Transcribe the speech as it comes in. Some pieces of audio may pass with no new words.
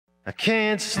I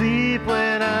can't sleep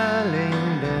when I lay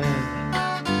in bed.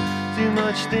 Too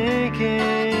much thinking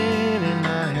in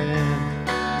my head.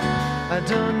 I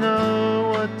don't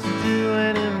know what to do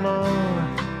anymore.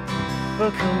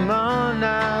 But come on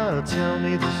now, tell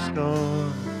me the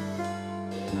score.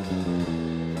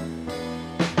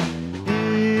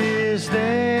 Is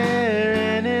there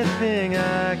anything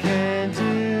I can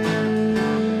do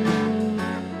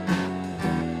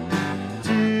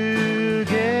to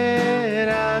get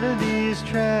out of these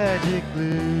tragic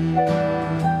blues?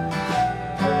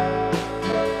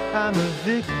 I'm a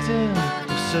victim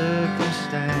of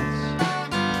circumstance.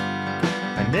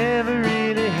 I never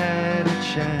really had a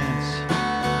chance.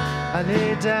 I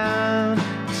lay down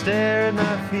and stare at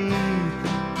my feet.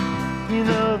 You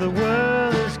know the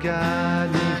world has got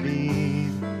me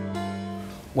beat.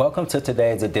 Welcome to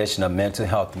today's edition of Mental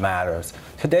Health Matters.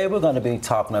 Today we're going to be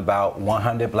talking about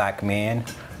 100 Black men.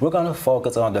 We're going to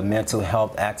focus on the mental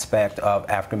health aspect of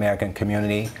African American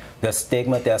community, the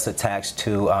stigma that's attached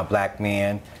to Black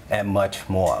men, and much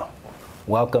more.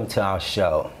 Welcome to our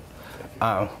show.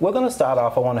 We're going to start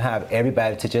off. I want to have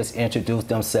everybody to just introduce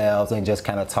themselves and just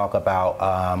kind of talk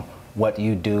about what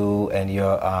you do and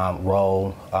your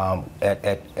role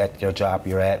at your job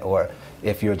you're at, or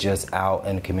if you're just out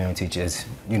in the community, just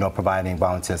providing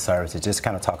volunteer services. Just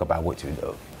kind of talk about what you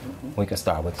do. Mm-hmm. We can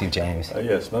start with you, James.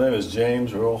 Yes, my name is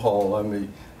James Earl Hall. I'm a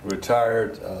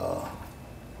retired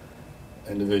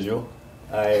individual.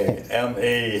 I'm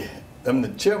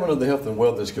the chairman of the Health and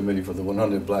Wellness Committee for the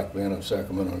 100 Black Men of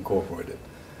Sacramento Incorporated.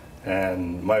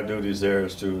 And my duties there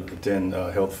is to attend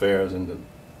health fairs and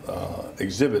to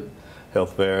exhibit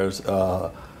health fairs.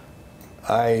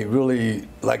 I really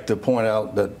like to point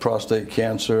out that prostate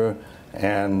cancer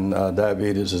and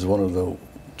diabetes is one of the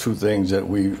two things that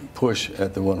we push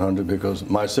at the 100, because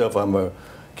myself, I'm a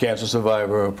cancer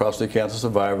survivor, a prostate cancer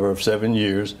survivor of 7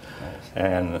 years.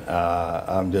 And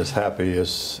I'm just happy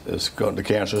the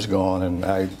cancer is gone, and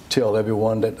I tell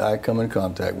everyone that I come in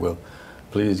contact with,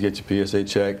 please get your PSA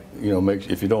checked.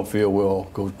 If you don't feel well,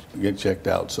 go get checked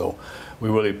out. So we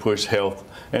really push health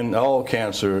and all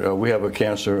cancer. We have a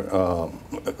cancer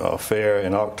fair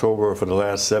in October for the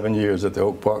last 7 years at the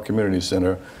Oak Park Community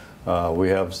Center. We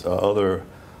have other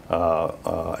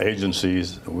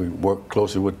agencies. We work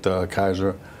closely with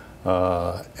Kaiser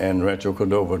and Rancho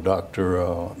Cordova,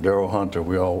 Dr. Darrell Hunter.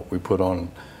 We put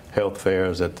on health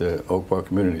fairs at the Oak Park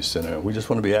Community Center. We just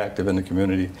want to be active in the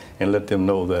community and let them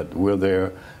know that we're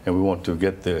there, and we want to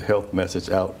get the health message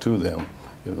out to them.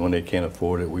 When they can't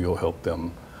afford it, we will help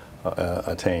them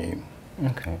attain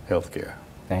health care.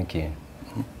 Thank you.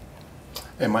 Mm-hmm.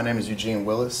 And my name is Eugene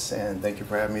Willis, and thank you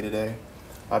for having me today.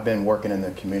 I've been working in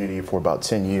the community for about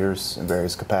 10 years in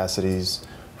various capacities.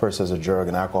 First as a drug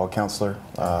and alcohol counselor,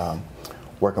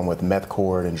 working with meth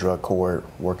court and drug court,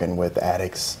 working with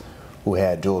addicts who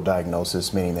had dual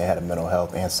diagnosis, meaning they had a mental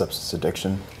health and substance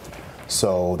addiction.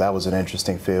 So that was an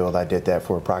interesting field. I did that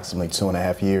for approximately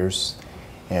 2.5 years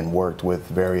and worked with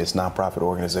various nonprofit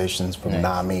organizations from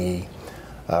NAMI.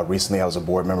 Recently I was a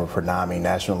board member for NAMI,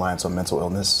 National Alliance on Mental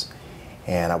Illness,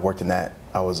 and I worked in that.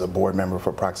 I was a board member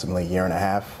for approximately 1.5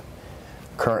 years.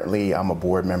 Currently, I'm a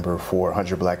board member for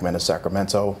 100 Black Men of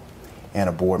Sacramento and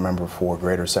a board member for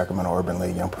Greater Sacramento Urban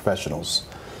League Young Professionals.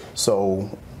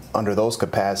 So under those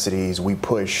capacities, we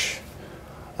push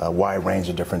a wide range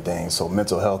of different things. So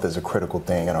mental health is a critical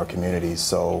thing in our communities.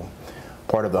 So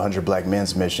part of the 100 Black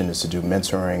Men's mission is to do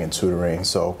mentoring and tutoring.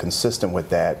 So consistent with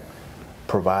that,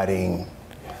 providing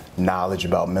knowledge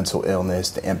about mental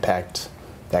illness, the impact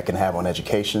that can have on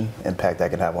education, impact that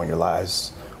can have on your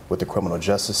lives with the criminal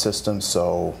justice system.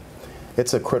 So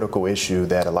it's a critical issue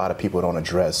that a lot of people don't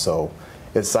address. So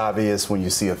it's obvious when you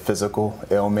see a physical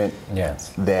ailment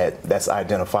that's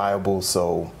identifiable.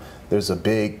 So there's a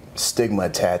big stigma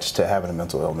attached to having a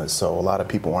mental illness. So a lot of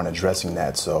people aren't addressing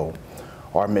that. So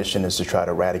our mission is to try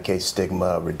to eradicate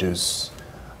stigma, reduce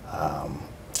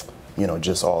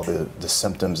just all the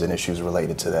symptoms and issues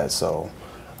related to that. So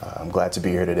I'm glad to be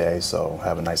here today. So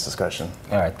have a nice discussion.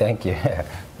 All right, thank you.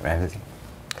 Ramsey.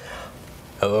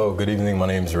 Hello, good evening. My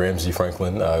name is Ramsey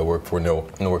Franklin. I work for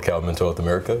NorCal Mental Health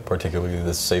America, particularly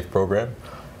the SAFE program.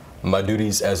 My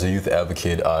duties as a youth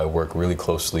advocate, I work really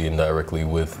closely and directly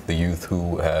with the youth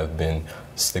who have been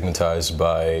stigmatized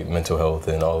by mental health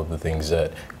and all of the things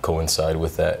that coincide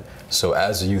with that. So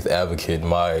as a youth advocate,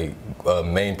 my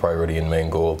main priority and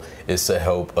main goal is to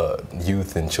help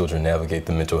youth and children navigate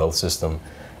the mental health system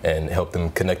and help them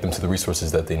connect them to the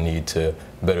resources that they need to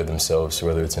better themselves,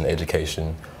 whether it's in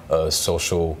education,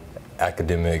 social,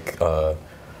 academic,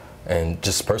 and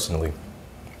just personally.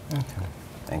 Okay,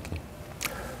 thank you.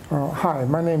 Hi,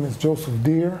 my name is Joseph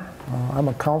Deere. I'm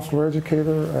a counselor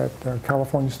educator at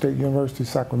California State University,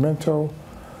 Sacramento.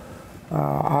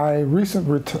 I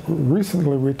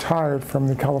recently retired from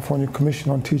the California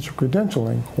Commission on Teacher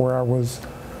Credentialing, where I was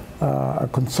a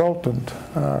consultant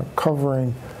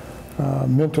covering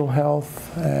mental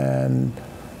health and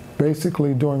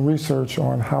basically doing research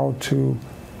on how to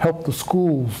help the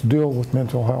schools deal with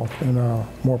mental health in a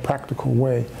more practical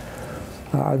way.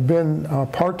 I've been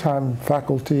part-time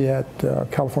faculty at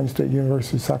California State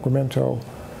University, Sacramento,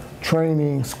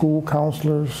 training school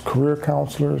counselors, career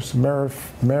counselors,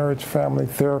 marriage, family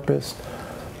therapists,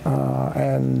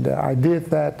 and I did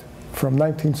that from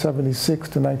 1976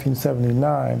 to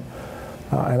 1979,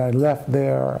 and I left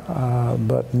there,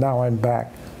 but now I'm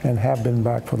back and have been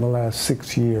back for the last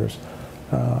 6 years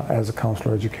as a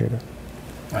counselor educator.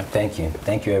 Thank you.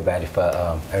 Thank you, everybody, for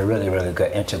a really, really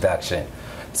good introduction.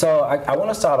 So I want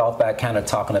to start off by kind of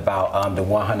talking about the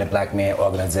 100 Black Men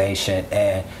organization,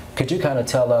 and could you kind of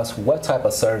tell us what type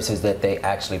of services that they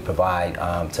actually provide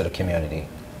to the community?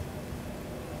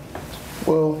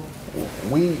 Well,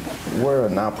 we're a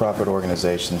nonprofit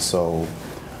organization, so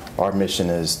our mission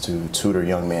is to tutor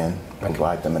young men,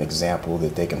 provide them an example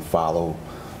that they can follow,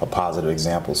 a positive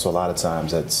example. So a lot of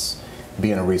times that's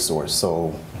being a resource.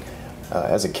 So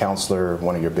as a counselor,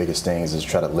 one of your biggest things is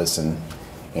try to listen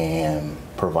and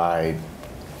provide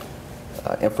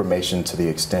information to the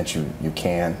extent you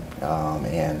can.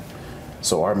 And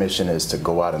so our mission is to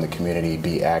go out in the community,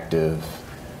 be active,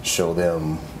 show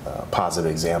them a positive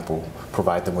example,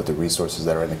 provide them with the resources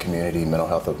that are in the community, Mental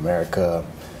Health of America,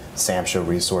 SAMHSA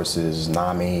resources,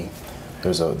 NAMI.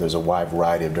 There's a wide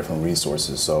variety of different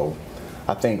resources. So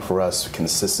I think for us,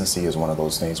 consistency is one of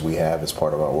those things we have as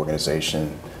part of our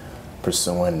organization,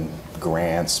 pursuing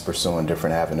grants, pursuing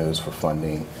different avenues for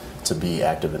funding to be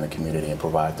active in the community and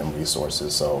provide them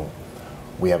resources. So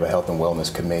we have a health and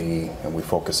wellness committee and we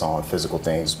focus on physical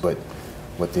things, but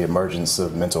with the emergence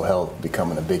of mental health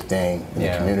becoming a big thing in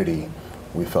the community,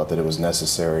 we felt that it was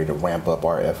necessary to ramp up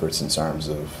our efforts in terms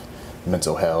of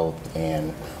mental health,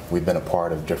 and we've been a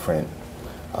part of different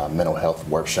mental health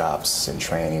workshops and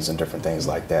trainings and different things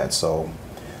like that. So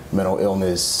mental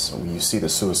illness, you see the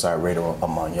suicide rate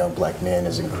among young Black men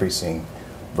is increasing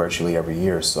virtually every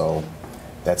year. So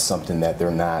that's something that they're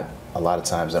not, a lot of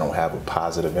times they don't have a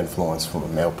positive influence from a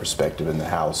male perspective in the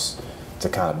house to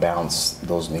kind of balance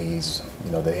those needs,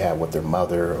 you know, they have with their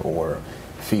mother or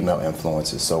female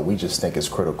influences. So we just think it's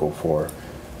critical for,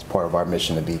 it's part of our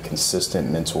mission to be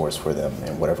consistent mentors for them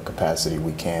in whatever capacity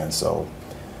we can. So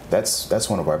that's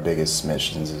one of our biggest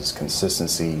missions is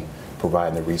consistency,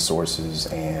 providing the resources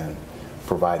and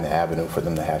providing the avenue for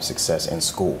them to have success in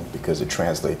school, because it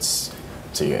translates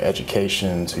to your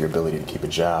education, to your ability to keep a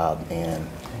job, and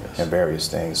various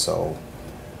things. So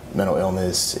mental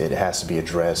illness, it has to be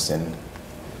addressed, and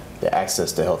the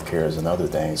access to healthcare is another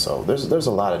thing. So there's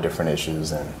a lot of different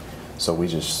issues, and so we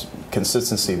just,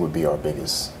 consistency would be our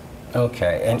biggest.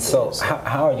 Okay, and so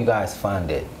how are you guys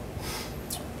funded?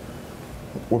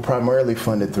 We're primarily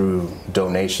funded through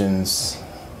donations.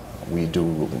 We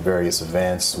do various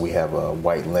events. We have a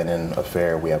White Linen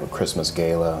Affair. We have a Christmas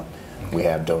Gala. We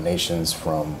have donations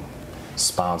from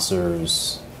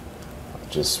sponsors,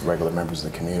 just regular members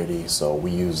of the community. So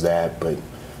we use that, but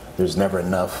there's never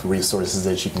enough resources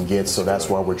that you can get. So that's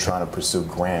why we're trying to pursue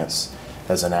grants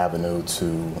as an avenue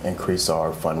to increase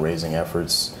our fundraising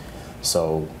efforts.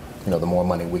 So, you know, the more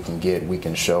money we can get, we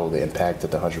can show the impact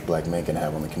that the 100 Black Men can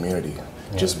have on the community.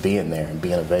 Yeah. Just being there and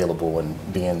being available and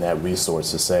being that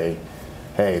resource to say,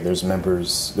 hey, there's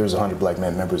 100 Black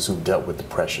Men members who've dealt with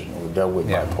depression, or dealt with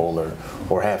bipolar,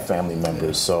 or have family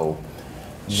members. So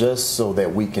just so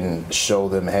that we can show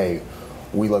them, hey,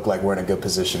 we look like we're in a good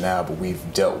position now, but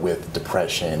we've dealt with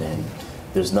depression, and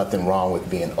there's nothing wrong with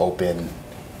being open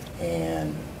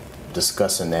and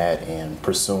discussing that and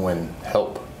pursuing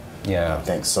help. Yeah. I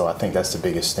think so. I think that's the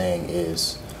biggest thing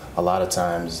is a lot of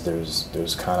times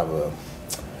there's kind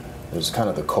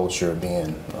of the culture of being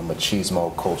a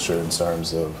machismo culture in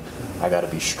terms of I got to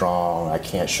be strong, I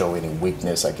can't show any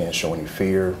weakness, I can't show any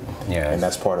fear. Yes. And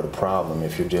that's part of the problem.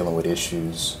 If you're dealing with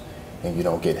issues and you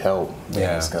don't get help,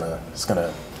 then it's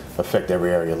gonna affect every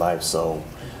area of your life. So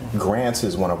grants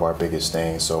is one of our biggest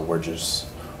things. So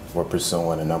we're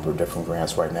pursuing a number of different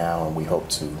grants right now, and we hope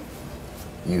to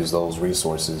use those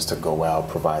resources to go out,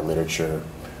 provide literature,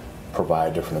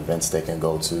 provide different events they can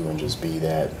go to, and just be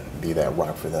that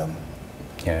rock for them.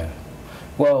 Yeah.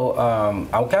 Well,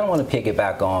 I kind of want to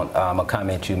piggyback on a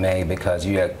comment you made, because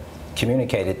you had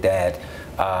communicated that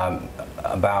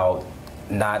about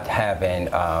not having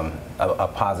a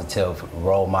positive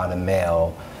role model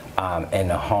male in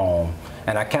the home.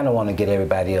 and I kind of want to get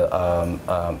everybody's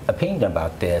opinion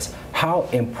about this. How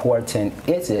important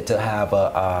is it to have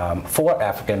for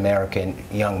African American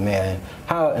young men,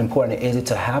 how important is it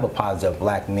to have a positive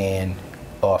black man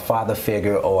or a father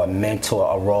figure or a mentor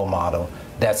or role model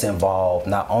that's involved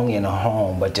not only in the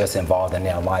home but just involved in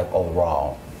their life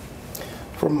overall?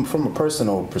 From a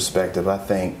personal perspective, I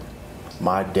think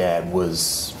my dad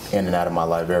was in and out of my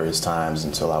life various times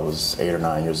until I was 8 or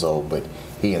 9 years old, but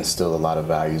he instilled a lot of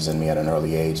values in me at an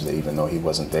early age that even though he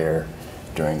wasn't there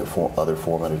during the other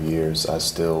formative years, I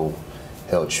still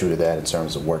held true to that in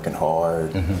terms of working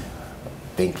hard,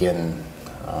 thinking,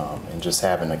 and just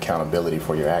having accountability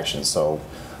for your actions. So,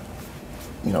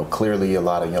 you know, clearly a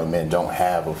lot of young men don't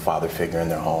have a father figure in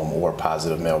their home or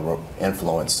positive male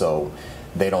influence, so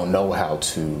they don't know how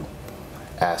to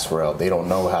ask for help. They don't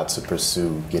know how to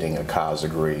pursue getting a college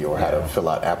degree or how to fill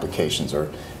out applications or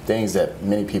things that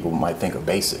many people might think are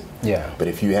basic. Yeah. But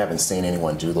if you haven't seen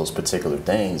anyone do those particular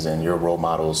things and your role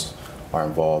models are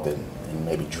involved in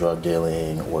maybe drug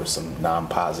dealing or some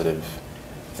non-positive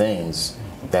things,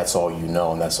 that's all you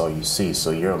know and that's all you see.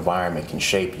 So your environment can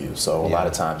shape you. So a lot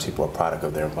of times people are a product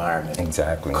of their environment.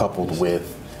 Exactly. Coupled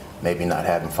with maybe not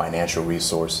having financial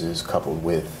resources, coupled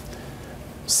with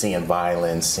seeing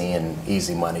violence, seeing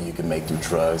easy money you can make through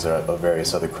drugs or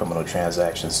various other criminal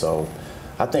transactions. So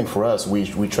I think for us,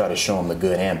 we try to show them the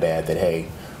good and bad that, hey,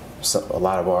 a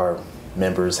lot of our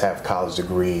members have college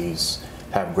degrees,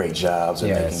 have great jobs,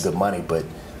 and making good money, but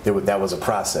that was a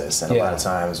process. And a lot of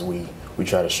times we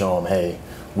try to show them, hey,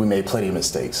 we made plenty of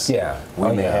mistakes.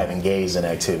 We may have engaged in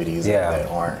activities that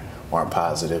aren't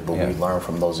positive, but we learn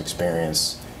from those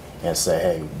experiences and say,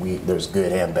 hey, there's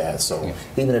good and bad. So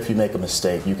even if you make a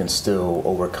mistake, you can still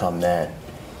overcome that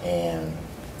and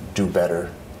do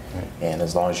better. And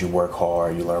as long as you work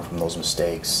hard, you learn from those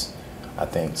mistakes, I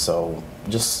think. So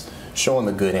just showing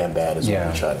the good and bad is what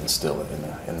we try to instill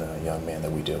in the young man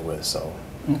that we deal with. So.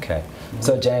 Okay.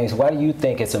 So James, why do you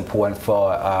think it's important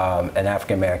for an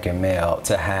African American male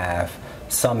to have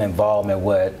some involvement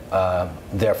with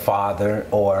their father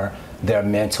or their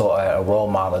mentor or a role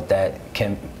model that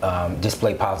can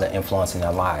display positive influence in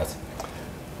their lives?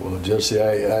 Well, Jesse,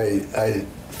 I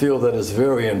feel that it's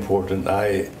very important.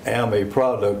 I am a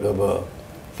product of a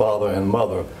father and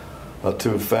mother,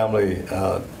 two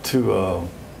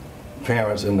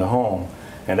parents in the home,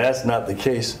 and that's not the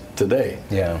case today.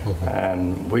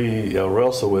 And we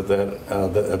wrestle with that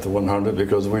at the 100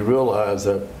 because we realize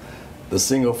that the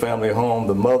single family home,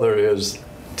 the mother is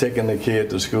taking the kid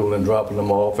to school and dropping them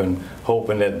off and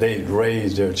hoping that they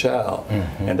raise their child,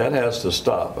 and that has to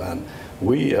stop. And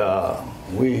we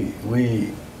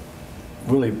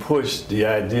really push the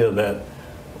idea that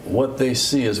what they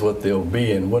see is what they'll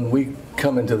be, and when we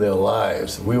come into their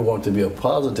lives, we want to be a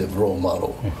positive role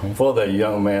model for that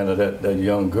young man or that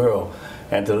young girl,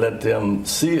 and to let them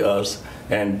see us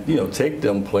and take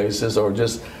them places or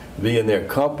just be in their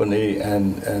company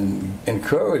and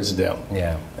encourage them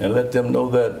and let them know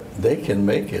that they can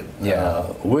make it.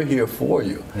 We're here for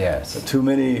you. Too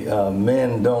many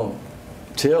men don't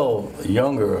tell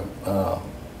younger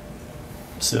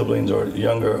siblings or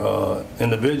younger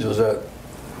individuals that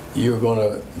you're going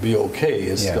to be okay.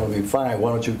 It's going to be fine.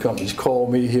 Why don't you come? Just call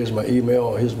me. Here's my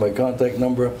email. Here's my contact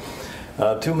number.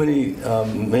 Too many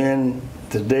men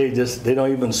today they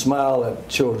don't even smile at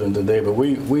children today. But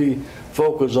we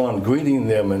focus on greeting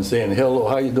them and saying, "Hello,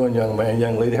 how you doing, young man,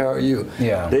 young lady? How are you?"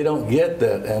 They don't get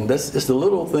that, and it's the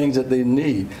little things that they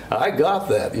need. I got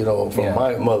that, from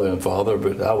my mother and father,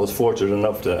 but I was fortunate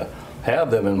enough to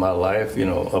have them in my life,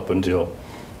 up until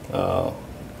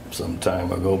some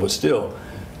time ago. But still,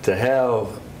 to have,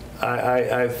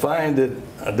 I find that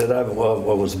I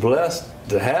was blessed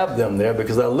to have them there,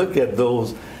 because I look at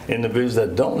those individuals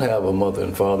that don't have a mother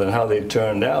and father and how they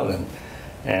turned out,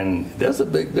 and there's a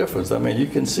big difference. I mean, you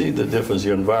can see the difference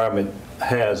your environment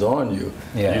has on you.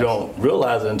 You don't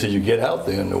realize it until you get out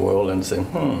there in the world and say,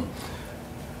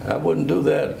 I wouldn't do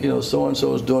that.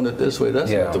 So-and-so is doing it this way.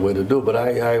 That's not the way to do it. But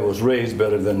I was raised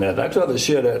better than that. I try to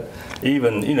share that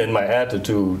even, in my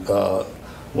attitude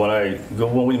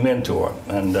when we mentor.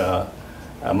 And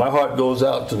my heart goes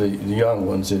out to the young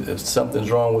ones. If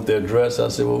something's wrong with their dress, I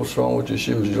say, well, what's wrong with your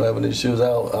shoes? You don't have any shoes?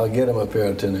 I'll get them a pair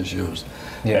of tennis shoes.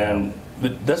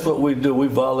 But that's what we do. We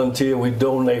volunteer, we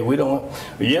donate.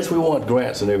 Yes, we want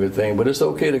grants and everything, but it's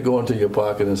okay to go into your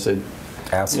pocket and say,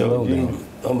 absolutely,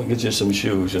 I'm gonna get you some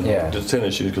shoes, just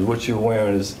tennis shoes, because what you're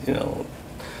wearing is,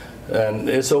 and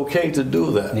it's okay to do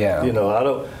that.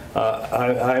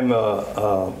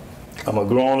 I'm a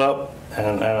grown up,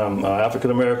 and I'm an African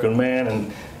American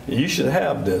man, you should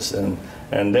have this. And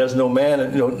there's no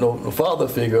man, no father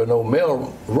figure, no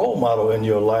male role model in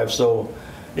your life. So,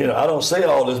 I don't say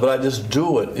all this, but I just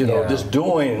do it. Just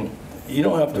doing. You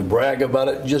don't have to brag about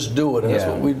it. Just do it, and that's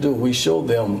what we do. We show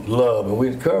them love, and we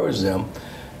encourage them,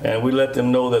 and we let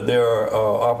them know that there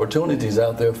are opportunities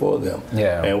out there for them.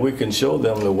 Yeah. And we can show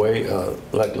them the way,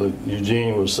 like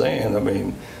Eugene was saying. I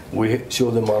mean, we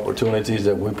show them opportunities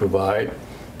that we provide,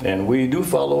 and we do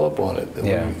follow up on it.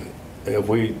 Yeah. If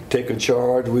we take a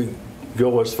charge, we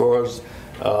go as far as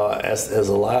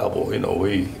allowable.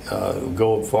 We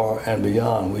go far and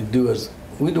beyond. We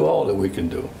do all that we can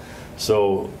do.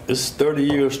 So it's 30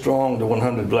 years strong, the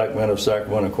 100 Black Men of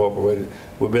Sacramento Incorporated.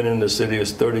 We've been in the city,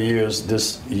 it's 30 years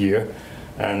this year,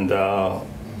 and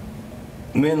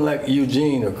men like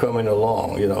Eugene are coming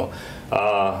along.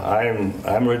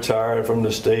 I'm retired from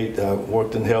the state. I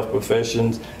worked in health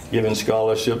professions, giving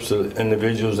scholarships to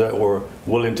individuals that were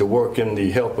willing to work in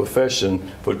the health profession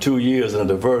for 2 years in a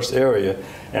diverse area,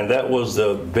 and that was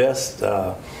the best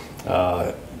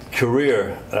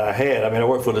career I had. I mean, I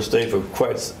worked for the state for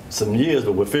quite some years,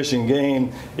 but with Fish and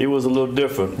Game, it was a little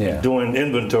different. Doing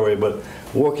inventory, but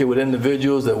working with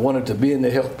individuals that wanted to be in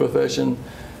the health profession,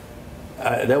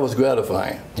 that was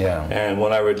gratifying. Yeah. And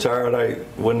when I retired, I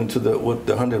went into with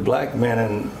the 100 Black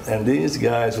Men, and these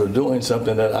guys were doing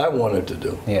something that I wanted to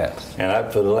do. Yes.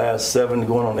 And for the last 7,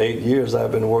 going on 8 years,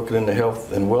 I've been working in the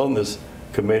Health and Wellness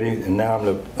Committee, and now I'm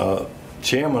the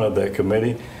chairman of that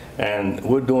committee. And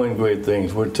we're doing great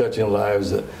things. We're touching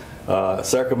lives.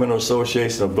 Sacramento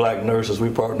Association of Black Nurses, we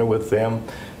partner with them.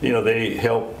 They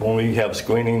help when we have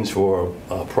screenings for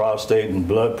prostate and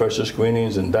blood pressure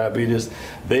screenings and diabetes.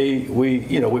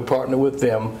 We partner with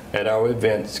them at our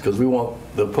events because we want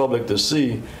the public to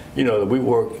see, that we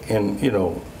work in,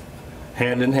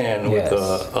 hand in hand with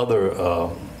other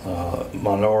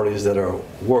minorities that are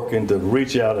working to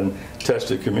reach out and touch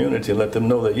the community and let them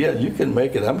know that, you can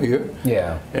make it, I'm here.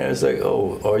 Yeah. And it's like,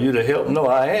 oh, are you the help? No,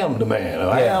 I am the man.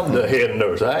 I am the head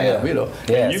nurse. I am,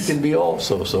 And you can be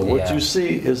also. So what you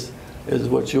see is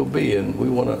what you'll be, and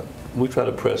we try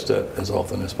to press that as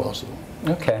often as possible.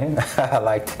 Okay, I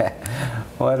like that.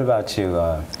 What about you,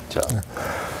 Joe?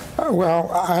 Well,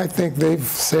 I think they've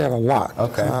said a lot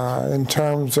in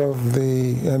terms of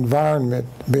the environment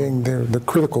being the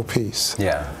critical piece.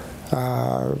 Yeah.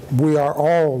 We are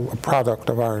all a product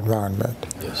of our environment.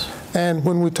 Yes. And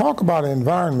when we talk about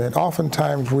environment,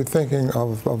 oftentimes we're thinking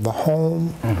of the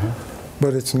home,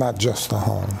 but it's not just the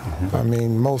home. I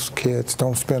mean, most kids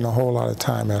don't spend a whole lot of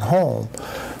time at home.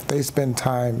 They spend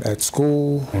time at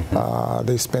school,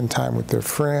 they spend time with their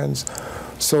friends.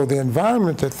 So the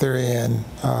environment that they're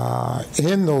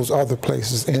in those other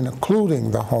places,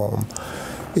 including the home,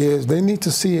 is they need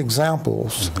to see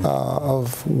examples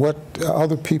of what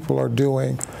other people are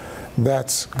doing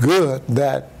that's good,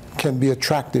 that can be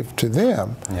attractive to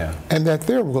them, and that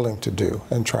they're willing to do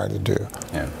and try to do.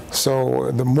 Yeah.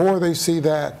 So the more they see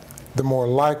that, the more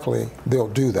likely they'll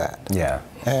do that. Yeah.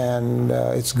 And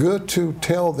it's good to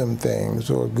tell them things,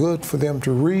 or good for them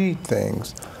to read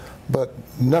things, but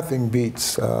nothing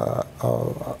beats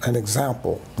an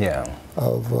example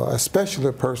of especially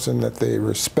a person that they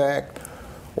respect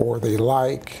or they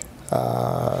like,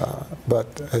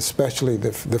 but especially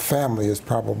the family is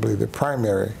probably the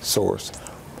primary source.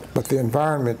 But the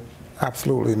environment,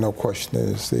 absolutely no question,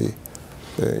 is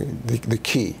the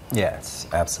key. Yes,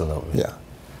 absolutely. Yeah.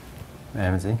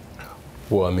 Ramsey?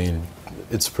 Well, I mean,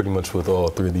 it's pretty much what all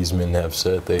three of these men have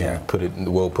said. They put it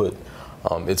well put.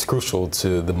 It's crucial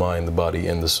to the mind, the body,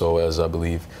 and the soul, as I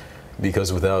believe,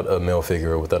 because without a male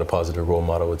figure, without a positive role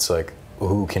model, it's like,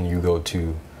 who can you go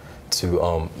to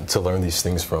learn these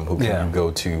things from? Who can you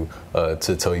go to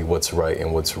tell you what's right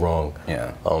and what's wrong?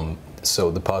 Yeah.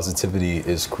 So the positivity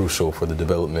is crucial for the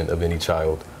development of any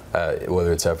child,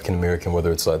 whether it's African American,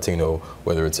 whether it's Latino,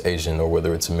 whether it's Asian, or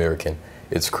whether it's American.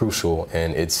 It's crucial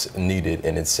and it's needed,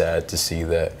 and it's sad to see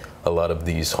that a lot of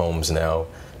these homes now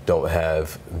don't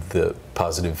have the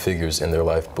positive figures in their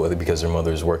life because their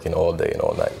mother is working all day and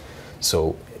all night.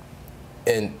 So,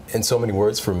 in so many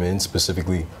words for men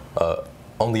specifically,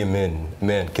 only a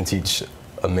man can teach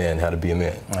a man how to be a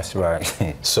man. That's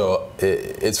right. So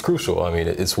it's crucial. I mean,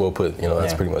 it's well put.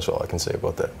 That's pretty much all I can say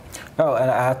about that. No,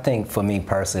 and I think for me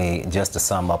personally, just to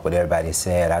sum up what everybody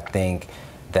said, I think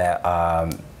that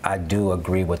I do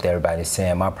agree with everybody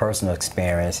saying. My personal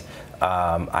experience,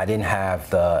 I didn't have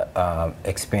the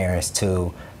experience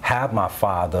to have my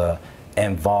father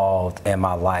involved in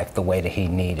my life the way that he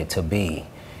needed to be.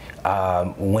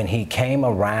 When he came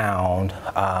around,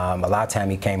 a lot of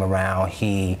time he came around,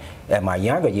 at my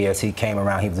younger years, he came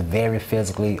around, he was very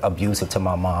physically abusive to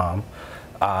my mom.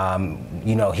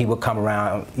 You know, he would come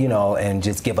around, you know, and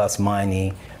just give us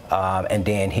money, and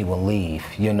then he would leave.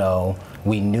 You know,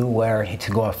 we knew where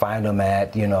to go and find him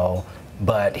at, you know,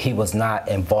 but he was not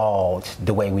involved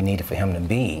the way we needed for him to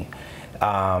be.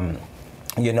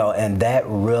 You know, and that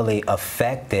really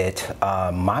affected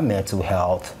my mental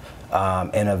health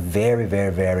in a very,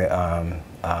 very, very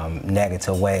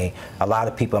negative way. A lot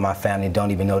of people in my family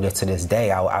don't even know this to this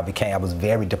day. I was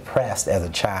very depressed as a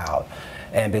child.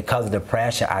 And because of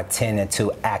depression, I tended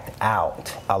to act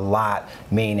out a lot,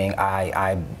 meaning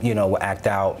I you know, would act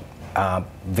out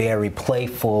very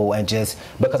playful, and just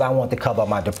because I wanted to cover up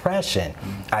my depression.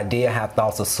 I did have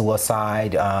thoughts of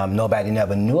suicide. Nobody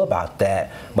never knew about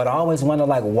that, but I always wondered,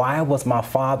 like, why was my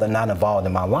father not involved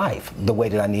in my life the way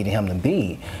that I needed him to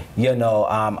be? You know,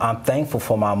 I'm thankful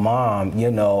for my mom.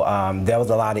 You know, there was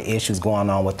a lot of issues going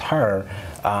on with her.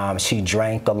 She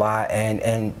drank a lot,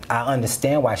 and I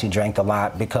understand why she drank a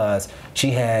lot, because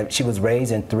she was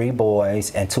raising 3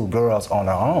 boys and 2 girls on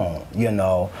her own, you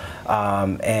know,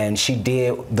 and she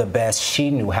did the best she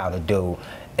knew how to do,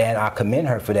 and I commend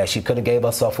her for that. She could have gave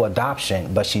herself for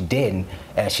adoption, but she didn't,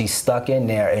 and she stuck in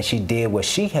there, and she did what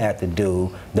she had to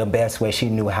do the best way she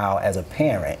knew how as a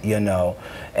parent, you know.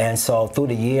 And so through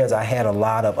the years, I had a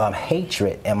lot of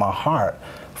hatred in my heart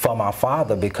for my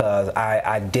father, because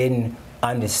I didn't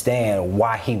understand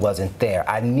why he wasn't there.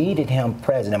 I needed him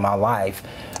present in my life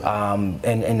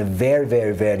in a very,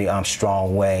 very, very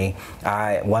strong way.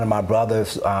 One of my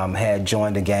brothers had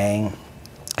joined the gang.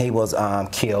 He was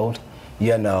killed,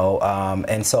 you know,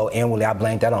 and so inwardly I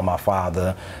blamed that on my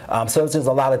father. So it's just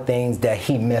a lot of things that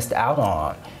he missed out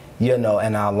on, you know,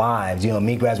 in our lives. You know,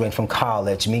 me graduating from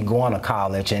college, me going to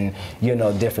college, and, you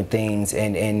know, different things.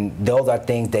 And those are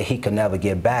things that he could never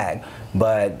get back.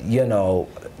 But, you know,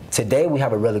 today we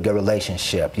have a really good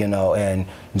relationship, you know, and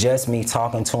just me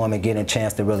talking to him and getting a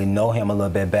chance to really know him a little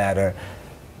bit better.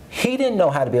 He didn't know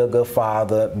how to be a good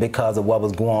father because of what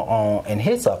was going on in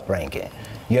his upbringing,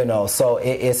 you know, so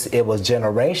it was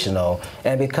generational.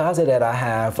 And because of that, I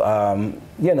have,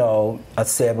 you know, a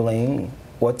sibling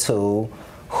or 2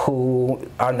 who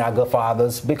are not good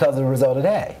fathers because of the result of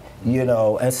that. You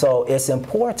know, and so it's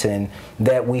important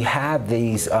that we have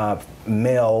these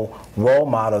male role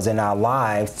models in our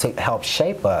lives to help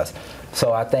shape us.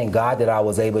 So I thank God that I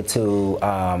was able to,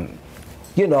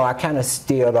 you know, I kind of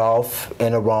steered off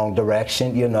in the wrong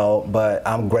direction, you know, but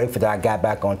I'm grateful that I got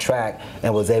back on track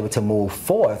and was able to move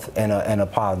forth in a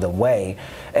positive way.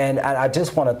 And I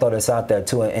just want to throw this out there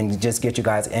too, and just get you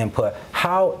guys' input.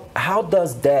 How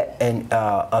does that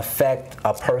affect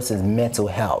a person's mental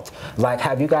health? Like,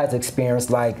 have you guys experienced,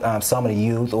 like, some of the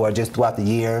youth, or just throughout the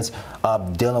years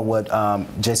of dealing with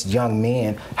just young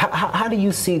men? How do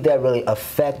you see that really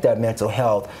affect their mental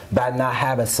health by not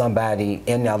having somebody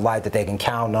in their life that they can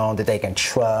count on, that they can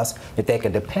trust, that they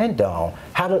can depend on?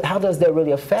 How does that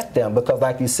really affect them? Because,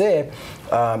 like you said,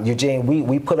 Eugene,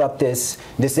 we put up this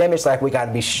image like we got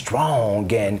to be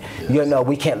strong, and yes, you know,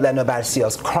 we can't let nobody see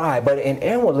us cry, but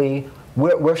inwardly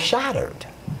we're shattered,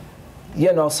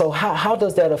 you know. So how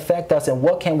does that affect us, and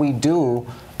what can we do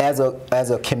as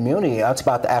a community? That's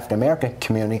about the African American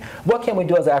community. What can we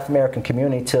do as an African American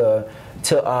community to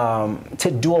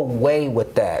do away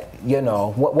with that? You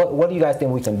know, what do you guys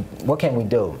think what can we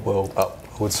do? Well, I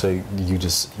would say you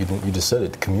just said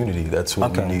it. The community. That's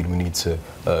what we need. We need to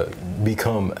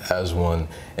become as one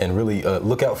and really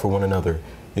look out for one another.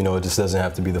 You know, it just doesn't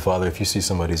have to be the father. If you see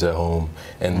somebody's at home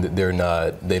and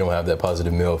they don't have that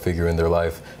positive male figure in their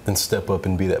life, then step up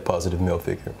and be that positive male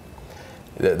figure.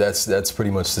 That's pretty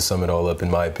much to sum it all up,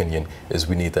 in my opinion, is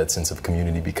we need that sense of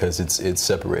community, because it's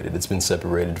separated. It's been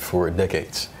separated for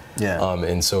decades. Yeah.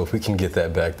 And so if we can get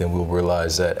that back, then we'll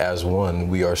realize that as one,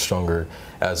 we are stronger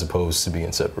as opposed to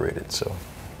being separated. So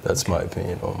that's my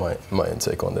opinion on my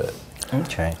intake on that.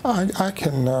 Okay. I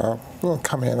can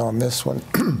come in on this one.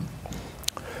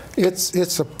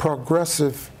 It's a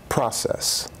progressive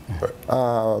process. Right.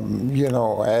 You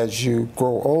know, as you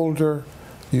grow older,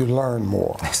 you learn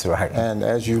more. That's right. And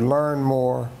as you learn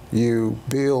more, you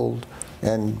build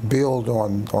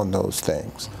on those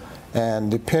things. And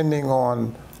depending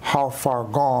on how far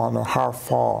gone or how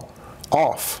far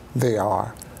off they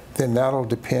are, then that'll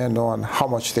depend on how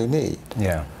much they need.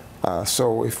 Yeah.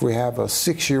 So if we have a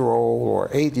 6-year-old or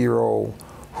 8-year-old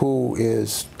who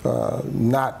is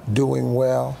not doing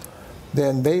well,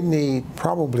 then they need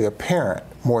probably a parent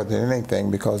more than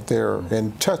anything, because they're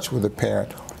in touch with the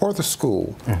parent or the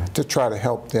school to try to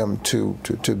help them to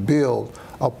build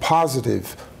a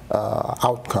positive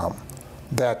outcome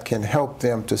that can help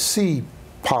them to see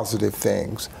positive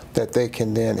things that they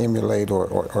can then emulate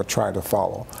or try to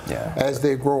follow. Yeah. As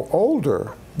they grow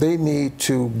older, they need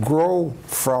to grow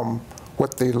from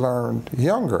what they learned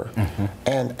younger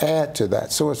and add to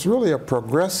that. So it's really a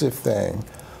progressive thing.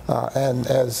 And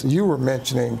as you were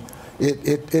mentioning,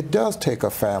 it does take a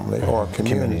family or a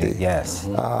community. Yes.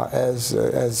 As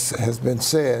has been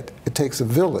said, it takes a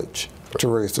village to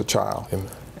raise a child.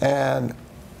 And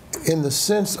in the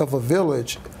sense of a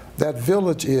village, that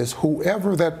village is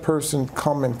whoever that person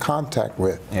come in contact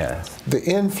with. Yes. The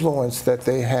influence that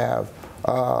they have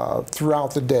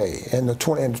throughout the day, in the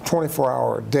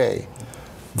 24-hour day,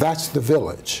 that's the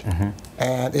village.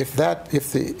 And if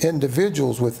the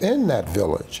individuals within that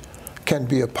village can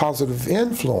be a positive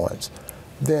influence,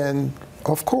 then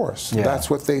of course, that's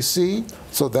what they see,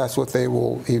 so that's what they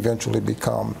will eventually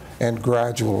become, and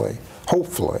gradually,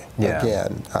 hopefully,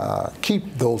 again,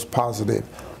 keep those positive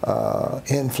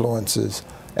influences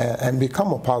and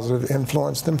become a positive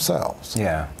influence themselves.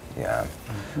 Yeah, yeah.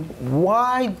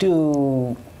 Why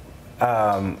do,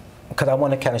 because I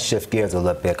want to kind of shift gears a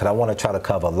little bit, because I want to try to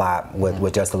cover a lot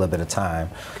with just a little bit of time.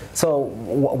 So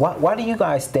why do you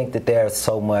guys think that there's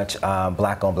so much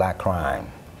black on black crime?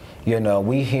 You know,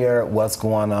 we hear what's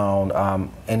going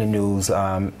on in the news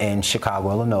in Chicago,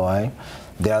 Illinois.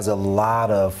 There's a lot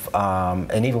of,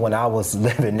 and even when I was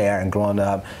living there and growing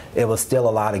up, it was still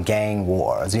a lot of gang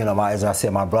wars. You know, as I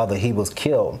said, my brother, he was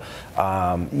killed,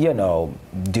 you know,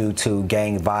 due to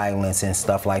gang violence and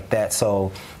stuff like that.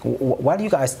 So why do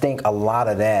you guys think a lot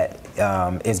of that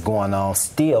is going on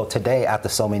still today after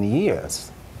so many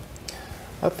years?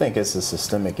 I think it's a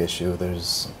systemic issue.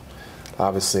 There's,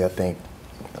 obviously, I think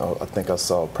I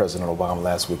saw President Obama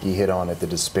last week. He hit on it, the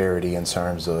disparity in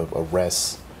terms of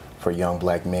arrests for young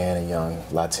black men and young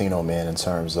Latino men, in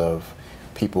terms of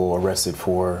people arrested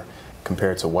for,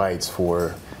 compared to whites,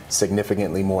 for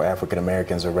significantly more African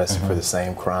Americans arrested for the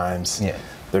same crimes. Yeah.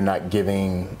 They're not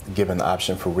given the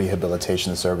option for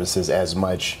rehabilitation services as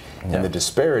much, and the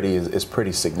disparity is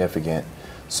pretty significant.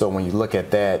 So when you look at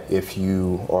that, if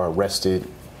you are arrested,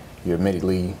 you're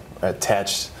immediately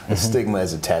attached, the stigma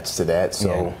is attached to that.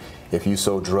 So if you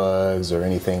sold drugs or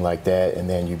anything like that, and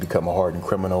then you become a hardened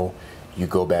criminal, you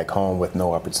go back home with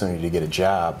no opportunity to get a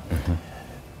job,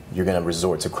 you're going to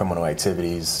resort to criminal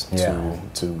activities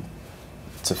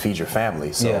to feed your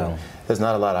family. So there's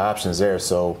not a lot of options there.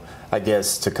 So I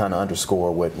guess to kind of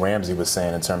underscore what Ramsey was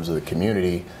saying in terms of the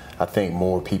community, I think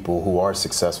more people who are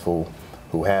successful,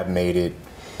 who have made it,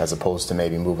 as opposed to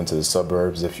maybe moving to the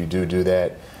suburbs, if you do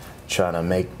that, trying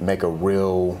to make a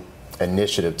real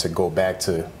initiative to go back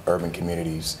to urban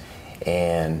communities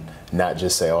and not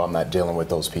just say, oh, I'm not dealing with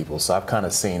those people. So I've kind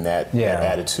of seen that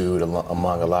attitude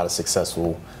among a lot of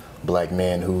successful black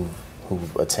men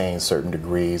who've attained certain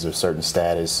degrees or certain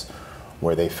status,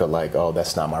 where they feel like, oh,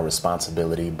 that's not my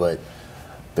responsibility. But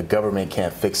the government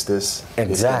can't fix this.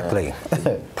 Exactly.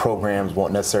 Programs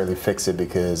won't necessarily fix it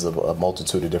because of a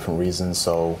multitude of different reasons.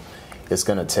 So it's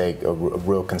going to take a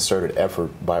real concerted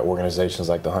effort by organizations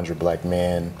like the 100 Black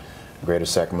Men, Greater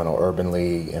Sacramento Urban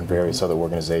League, and various other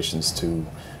organizations to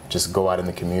just go out in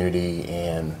the community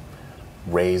and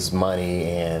raise money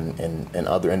and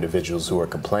other individuals who are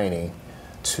complaining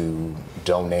to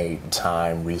donate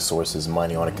time, resources,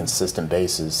 money on a consistent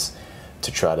basis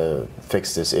to try to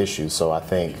fix this issue. So I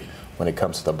think when it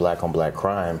comes to the black on black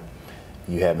crime,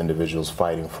 you have individuals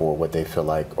fighting for what they feel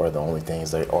like are the only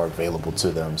things that are available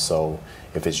to them. So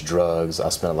if it's drugs, I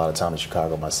spent a lot of time in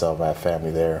Chicago myself, I have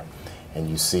family there, and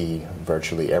you see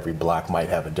virtually every block might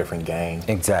have a different gang.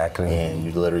 Exactly. And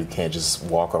you literally can't just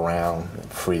walk around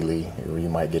freely, or you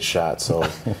might get shot. So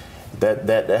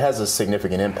that has a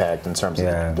significant impact in terms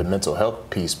of the mental health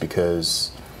piece,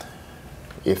 because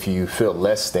if you feel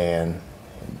less than,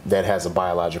 that has a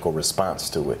biological response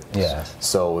to it. Yeah.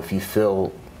 So if you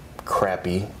feel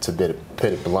crappy, to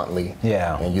put it bluntly,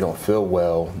 and you don't feel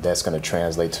well, that's going to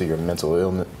translate to your mental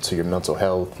illness, to your mental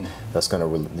health. That's going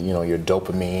to, your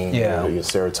dopamine, your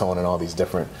serotonin, all these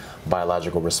different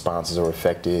biological responses are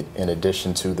affected, in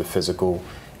addition to the physical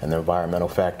and the environmental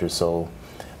factors. So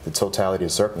the totality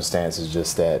of circumstances is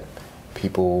just that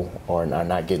people are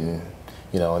not getting,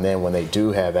 and then when they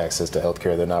do have access to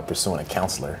healthcare, they're not pursuing a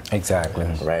counselor. Exactly.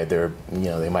 Right? They're,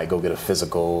 they might go get a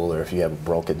physical, or if you have a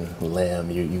broken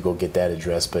limb, you go get that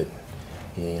addressed, but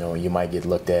you might get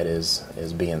looked at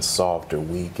as being soft or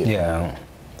weak.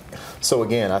 So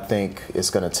again, I think it's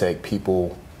going to take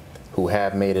people who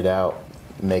have made it out,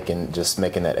 making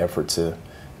that effort to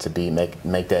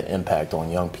make that impact on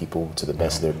young people to the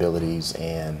best of their abilities,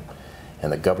 and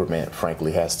the government,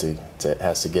 frankly, has to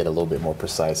get a little bit more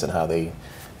precise in how they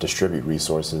distribute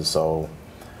resources. So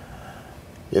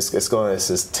it's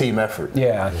a team effort.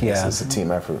 Yeah, yeah. It's a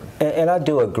team effort. And I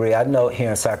do agree. I know here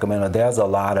in Sacramento, there's a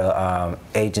lot of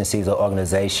agencies or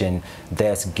organizations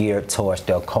that's geared towards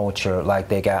their culture. Like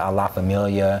they got La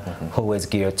Familia, who is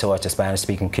geared towards the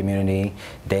Spanish-speaking community.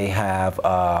 They have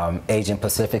Asian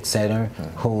Pacific Center,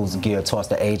 who's geared towards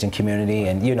the Asian community.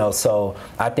 And, you know, so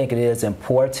I think it is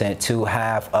important to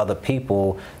have other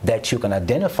people that you can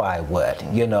identify with,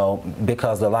 you know,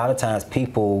 because a lot of times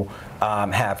people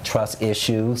have trust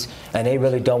issues, and they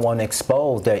really don't want to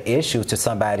expose their issues to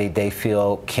somebody they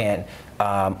feel can't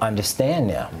understand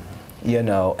them. You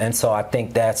know, and so I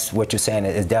think that's what you're saying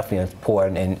is definitely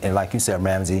important, and like you said,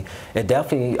 Ramsey, it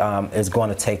definitely is going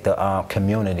to take the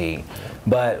community.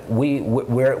 But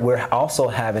we're also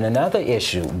having another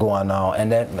issue going on,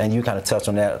 and you kind of touched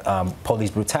on that,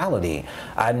 police brutality.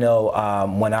 I know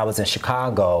when I was in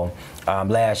Chicago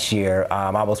last year,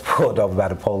 I was pulled over by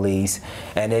the police,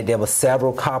 and there were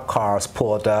several cop cars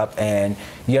pulled up, and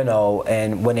you know,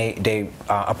 and when they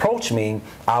approached me,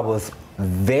 I was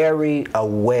very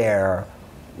aware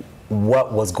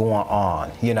what was going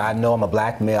on. You know, I know I'm a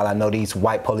black male, I know these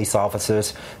white police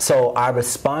officers, so I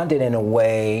responded in a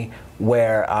way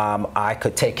where I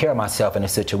could take care of myself in a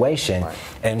situation. Right.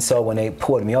 And so when they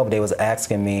pulled me over, they was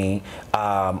asking me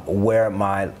where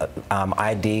my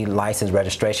ID, license,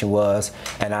 registration was,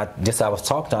 and I was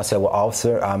talking to them. I said, well,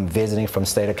 officer, I'm visiting from the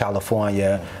state of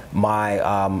California.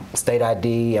 My state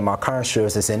ID and my car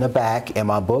insurance is in the back in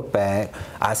my book bag.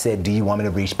 I said, do you want me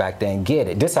to reach back there and get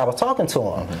it? This I was talking to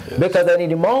them. Yes. Because at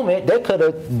any moment, they could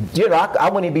have, you know, I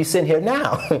wouldn't even be sitting here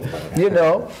now, you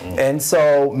know? And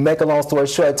so, make a long story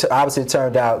short, obviously it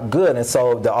turned out good, and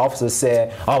so the officer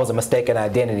said, oh, it was a mistaken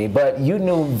identity, but you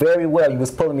knew very well you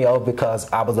was pulling me over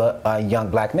because I was a young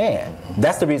black man.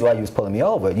 That's the reason why you was pulling me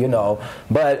over, you know.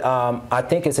 But I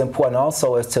think it's important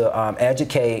also is to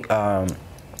educate our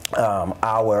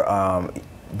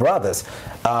brothers.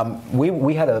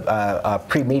 We had a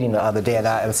pre-meeting the other day,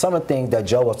 and some of the things that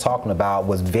Joe was talking about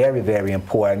was very, very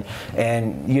important.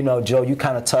 And you know, Joe, you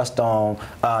kind of touched on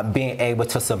being able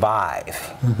to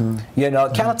survive. You know,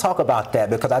 kind of talk about that,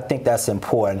 because I think that's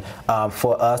important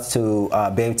for us to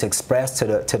be able to express to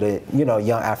the you know,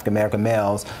 young African American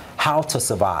males how to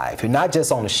survive, not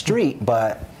just on the street,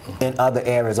 but in other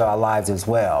areas of our lives as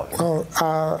well. Well,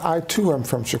 I too am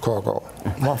from Chicago.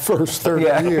 My first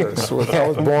 30 years I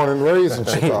was born and raised in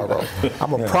Chicago.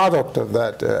 I'm a product of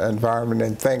that environment,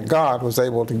 and thank God was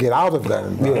able to get out of that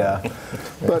environment.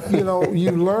 But you know,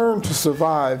 you learn to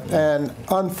survive, and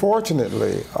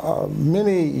unfortunately,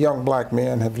 many young black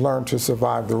men have learned to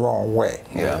survive the wrong way.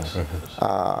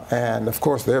 And of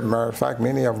course, as a matter of fact,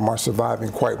 many of them are surviving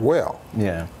quite well.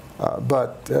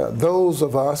 But those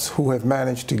of us who have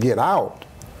managed to get out,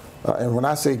 and when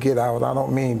I say get out, I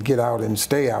don't mean get out and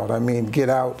stay out. I mean get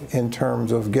out in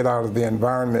terms of get out of the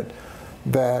environment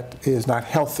that is not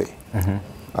healthy.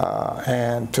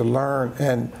 And to learn,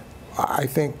 and I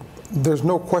think there's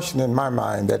no question in my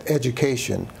mind that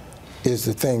education is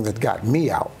the thing that got me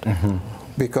out.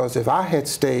 Because if I had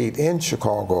stayed in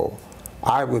Chicago,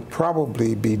 I would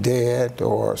probably be dead,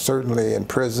 or certainly in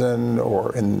prison,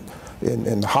 or in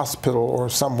the hospital, or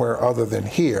somewhere other than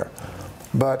here.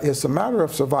 But it's a matter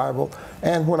of survival.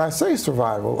 And when I say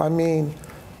survival, I mean,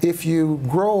 if you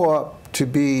grow up to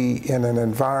be in an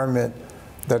environment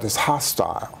that is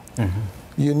hostile,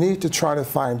 you need to try to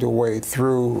find a way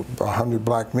through 100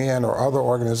 Black Men or other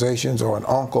organizations, or an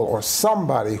uncle, or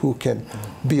somebody who can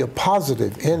be a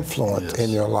positive influence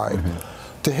in your life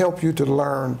to help you to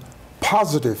learn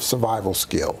positive survival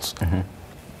skills.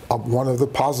 One of the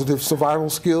positive survival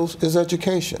skills is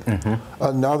education.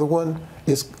 Another one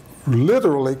is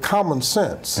literally common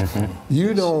sense.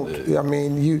 You don't, I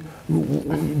mean,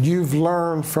 you've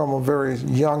learned from a very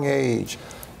young age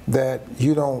that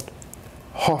you don't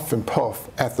huff and puff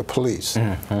at the police.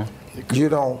 You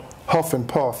don't huff and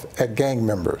puff at gang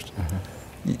members.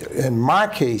 In my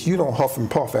case, you don't huff and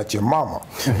puff at your mama.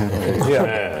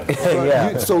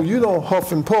 So you don't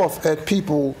huff and puff at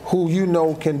people who you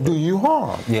know can do you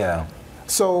harm.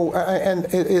 So, and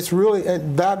it's really,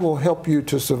 and that will help you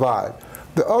to survive.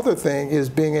 The other thing is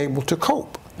being able to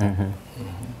cope.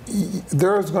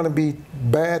 There's going to be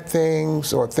bad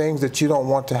things or things that you don't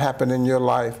want to happen in your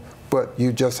life, but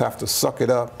you just have to suck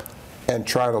it up and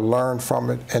try to learn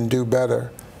from it and do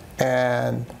better.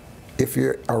 And if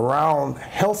you're around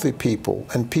healthy people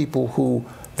and people who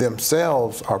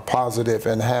themselves are positive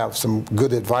and have some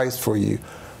good advice for you,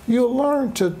 you'll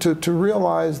learn to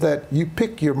realize that you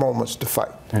pick your moments to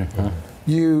fight.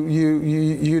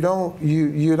 You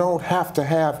don't have to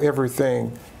have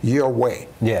everything your way.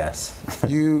 You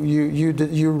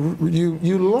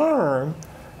learn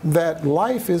that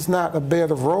life is not a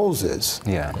bed of roses.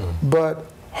 Yeah. But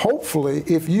hopefully,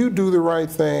 if you do the right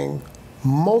thing,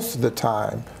 most of the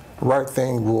time, the right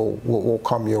thing will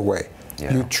come your way.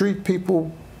 Yeah. You treat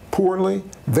people poorly,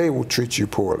 they will treat you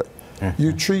poorly.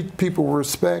 You treat people with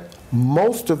respect,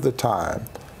 most of the time,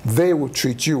 they will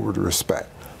treat you with respect.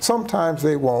 Sometimes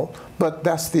they won't, but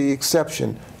that's the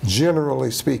exception, generally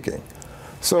speaking.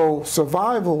 So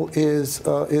survival is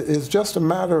just a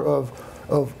matter of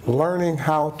learning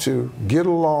how to get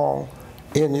along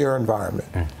in your environment,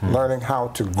 learning how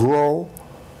to grow,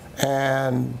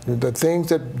 and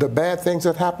the bad things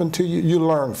that happen to you, you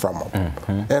learn from them,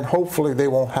 and hopefully they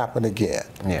won't happen again.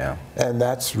 Yeah. And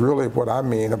that's really what I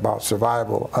mean about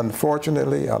survival.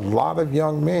 Unfortunately, a lot of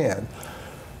young men,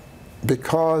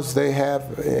 because they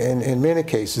have, in many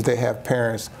cases, they have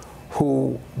parents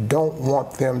who don't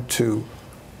want them to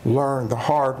learn the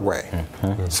hard way.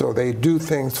 So they do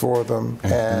things for them,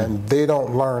 and they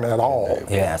don't learn at all.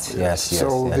 Yes, yes, yes.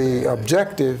 So the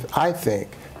objective, I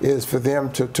think, is for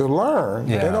them to learn.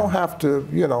 Yeah. They don't have to,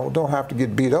 don't have to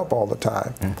get beat up all the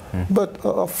time. But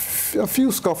a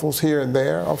few scuffles here and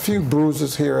there, a few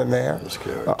bruises here and there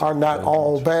are not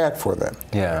all bad for them.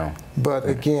 Yeah. But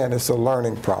again, it's a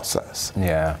learning process.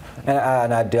 Yeah,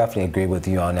 and I definitely agree with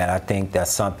you on that. I think that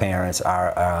some parents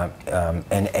are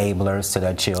enablers to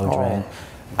their children.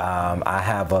 I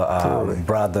have a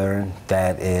brother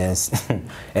that is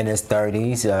in his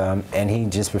 30s, and he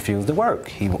just refused to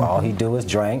work. All he do is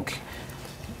drink,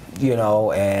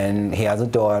 and he has a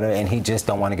daughter, and he just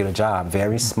don't want to get a job.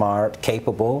 Very smart,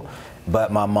 capable,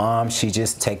 but my mom, she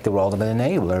just take the role of an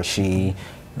enabler. She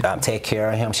take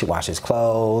care of him. She washes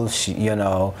clothes,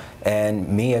 and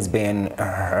me as being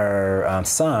her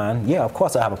son, yeah, of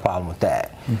course I have a problem with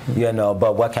that,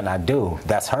 but what can I do?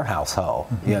 That's her household,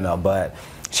 but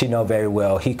she know very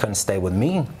well he couldn't stay with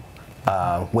me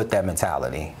with that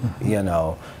mentality,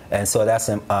 and so that's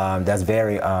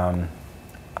very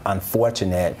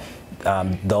unfortunate.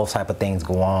 Those type of things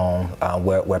go on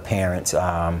where parents,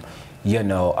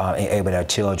 enable their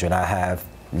children. I have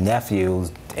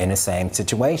nephews in the same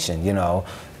situation,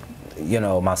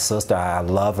 my sister, I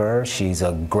love her, she's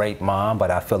a great mom,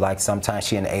 but I feel like sometimes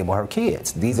she enable her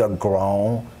kids. These are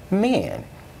grown men.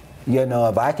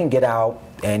 If I can get out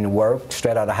and work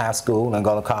straight out of high school and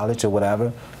go to college or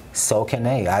whatever, so can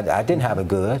they. I didn't have it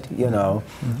good,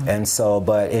 and so,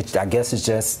 but I guess it's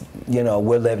just,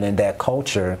 we're living in that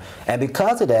culture, and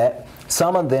because of that,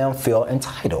 some of them feel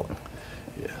entitled.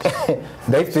 Yes.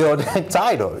 They feel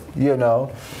entitled,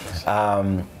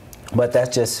 but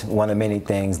that's just one of many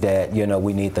things that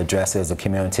we need to address as a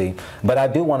community. But I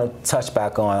do want to touch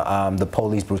back on the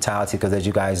police brutality, because as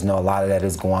you guys know, a lot of that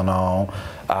is going on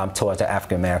towards the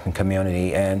African American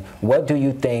community. And what do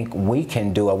you think we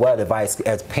can do, or what advice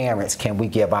as parents can we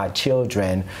give our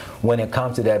children when it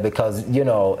comes to that? Because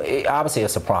obviously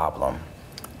it's a problem.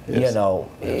 Yes.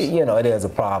 It is a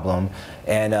problem,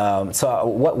 and so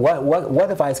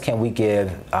what advice can we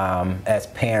give as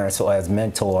parents or as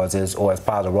mentors or as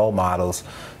positive role models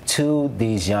to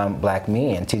these young black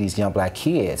men, to these young black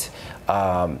kids,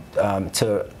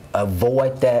 to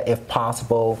avoid that if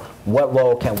possible? What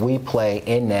role can we play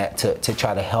in that to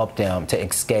try to help them to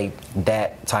escape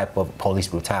that type of police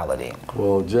brutality?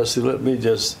 Well, Jesse, let me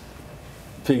just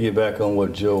piggyback on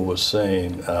what Joe was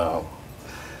saying.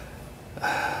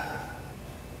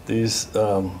 These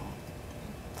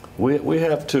we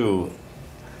have to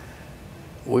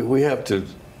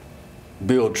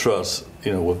build trust,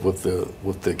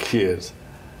 with the kids,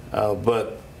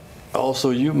 but also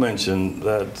you mentioned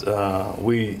that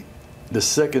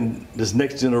this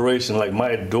next generation, like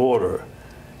my daughter,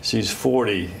 she's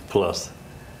 40 plus,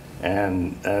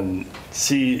 and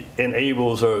she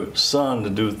enables her son to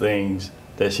do things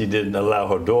that she didn't allow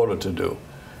her daughter to do.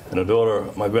 And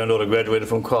my granddaughter graduated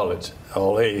from college,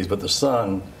 all A's, but the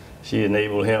son, she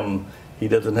enabled him, he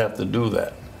doesn't have to do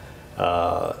that.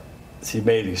 She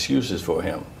made excuses for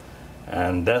him.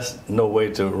 And that's no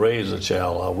way to raise a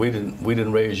child. We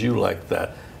didn't raise you like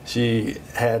that. She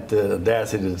had the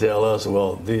audacity to tell us,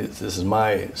 well, this is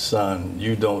my son,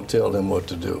 you don't tell him what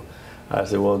to do. I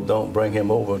said, well, don't bring him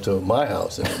over to my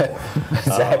house anymore.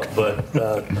 Exactly.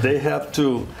 But they have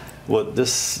to,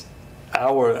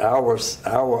 our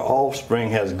offspring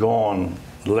has gone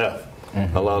left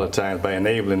a lot of times by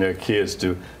enabling their kids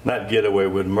to not get away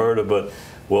with murder, but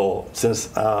since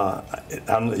I'm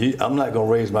not going to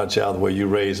raise my child the way you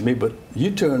raised me, but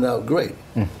you turned out great,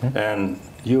 and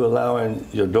you allowing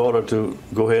your daughter to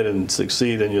go ahead and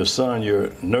succeed, and your son,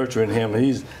 you're nurturing him.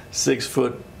 He's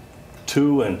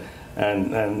 6'2"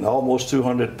 and almost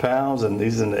 200 pounds, and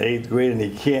he's in the 8th grade, and he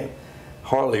can't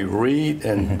hardly read,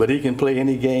 and but he can play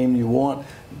any game you want.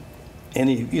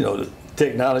 Any, you know,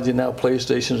 technology now,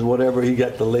 PlayStations, whatever. He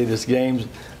got the latest games.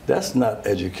 That's not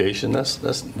education.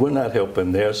 That's we're not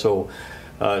helping there. So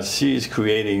she's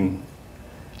creating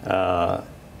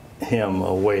him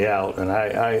a way out, and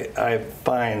I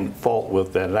find fault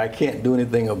with that, and I can't do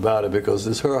anything about it because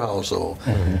it's her household.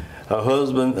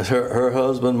 Her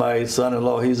husband, my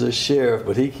son-in-law, he's a sheriff,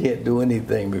 but he can't do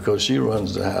anything because she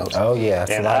runs the house. Oh yeah,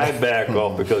 and I back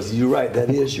off because you're right, that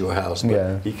is your house. But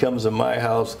yeah. He comes to my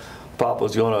house,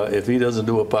 Papa's gonna, if he doesn't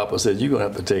do what Papa said, you're gonna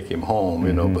have to take him home,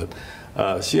 you know.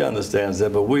 But she understands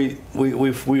that. But we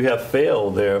have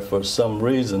failed there for some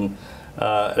reason.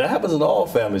 That happens in all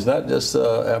families, not just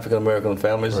African American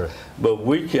families, right. But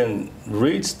we can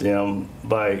reach them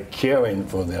by caring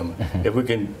for them. If we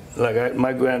can, like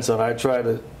my grandson, I try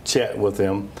to chat with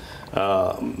him,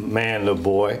 man or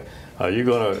boy, you're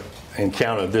going to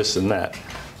encounter this and that.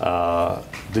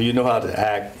 Do you know how to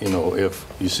act, you know, if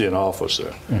you see an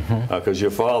officer? Because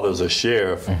your father's a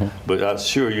sheriff, but I'm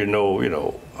sure you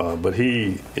know, but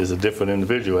he is a different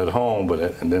individual at home,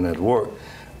 and then at work.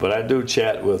 But I do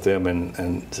chat with them,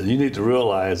 and so you need to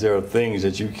realize there are things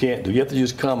that you can't do. You have to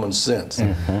use common sense.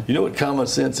 You know what common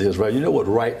sense is, right? You know what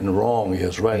right and wrong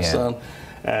is, right, son?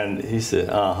 And he said,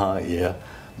 yeah.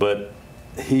 But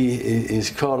he's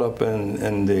caught up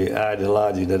in the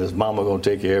ideology that his mama gonna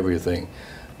take care of everything.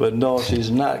 But no,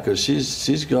 she's not, because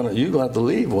you're gonna have to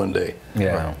leave one day.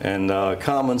 Yeah. And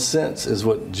common sense is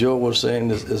what Joe was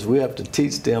saying, is we have to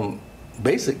teach them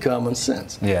basic common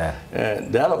sense. Yeah.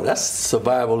 And that's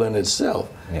survival in itself.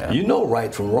 Yeah. You know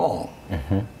right from wrong,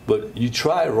 but you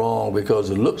try wrong because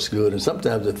it looks good and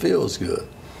sometimes it feels good.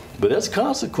 But there's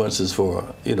consequences for,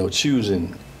 you know,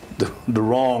 choosing the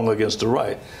wrong against the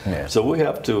right. Yeah. So we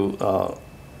have to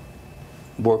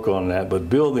work on that, but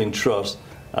building trust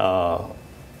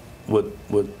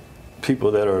with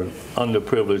people that are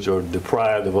underprivileged or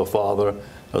deprived of a father,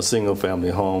 a single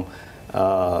family home.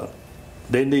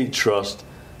 They need trust,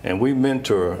 and we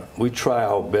mentor, we try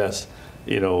our best,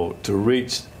 you know, to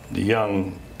reach the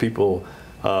young people,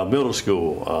 middle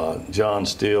school, John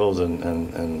Stills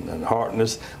and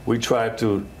Hartness. We try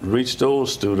to reach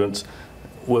those students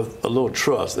with a little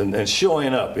trust and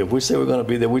showing up. If we say we're going to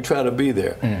be there, we try to be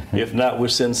there. If not, we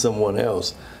send someone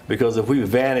else. Because if we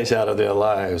vanish out of their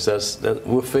lives,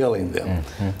 we're failing them.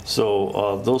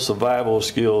 So those survival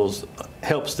skills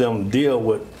helps them deal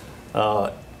with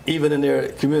even in their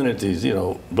communities, you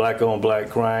know, black on black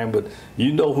crime, but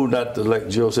you know who not to, like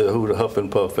Joe said, who to huff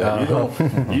and puff at.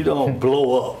 You don't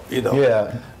blow up, you know,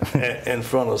 in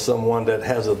front of someone that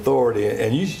has authority,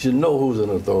 and you should know who's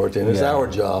an authority, and it's our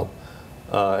job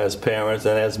as parents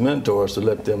and as mentors to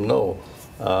let them know.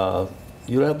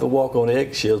 You don't have to walk on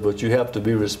eggshells, but you have to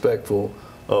be respectful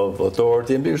of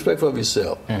authority and be respectful of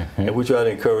yourself. And we try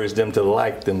to encourage them to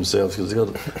like themselves, because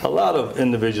a lot of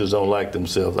individuals don't like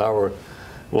themselves.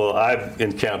 Well, I've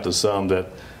encountered some that,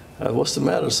 what's the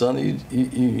matter, son?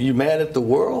 You mad at the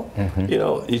world? You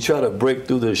know, you try to break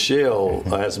through the shell.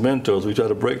 As mentors, we try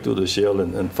to break through the shell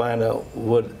and find out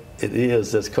what it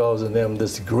is that's causing them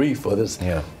this grief or this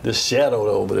shadow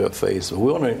over their face. So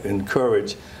we want to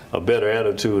encourage a better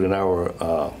attitude in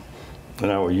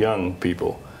our young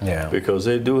people. Because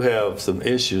they do have some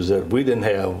issues that we didn't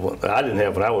have, I didn't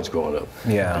have when I was growing up.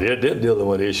 They're dealing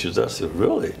with issues. I said,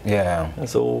 really?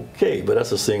 That's okay, but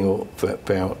that's a single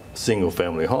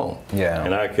family home.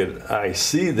 And I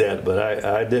see that, but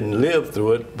I didn't live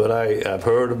through it, but I've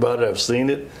heard about it, I've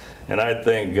seen it, and I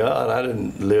thank God I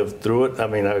didn't live through it. I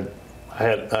mean, I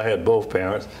had both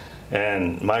parents,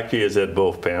 and my kids had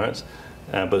both parents,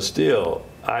 but still,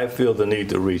 I feel the need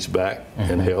to reach back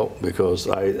and help, because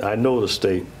I know the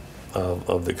state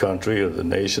of the country, of the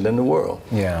nation, and the world.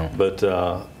 But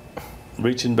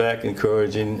reaching back,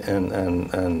 encouraging,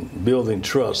 and building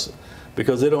trust,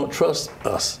 because they don't trust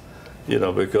us. You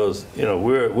know, because you know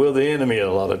we're the enemy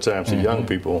a lot of times to young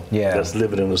people that's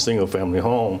living in a single family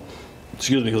home.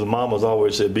 Excuse me, because mamas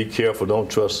always said, "Be careful, don't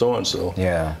trust so and so."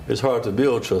 It's hard to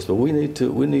build trust, but we need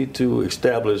to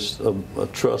establish a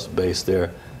trust base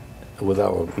there with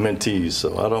our mentees.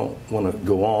 So I don't want to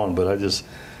go on, but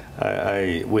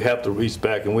we have to reach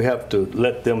back, and we have to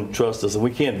let them trust us, and we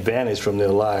can't vanish from their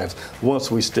lives once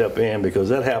we step in, because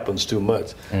that happens too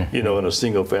much, you know, in a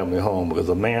single family home, because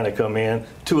a man that come in,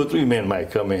 2 or 3 men might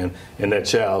come in that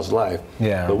child's life,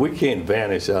 but we can't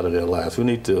vanish out of their lives. We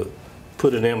need to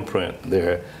put an imprint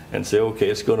there and say,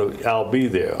 okay, I'll be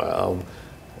there.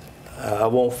 I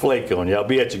won't flake on you. I'll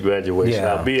be at your graduation.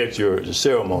 I'll be at your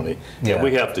ceremony. And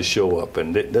we have to show up,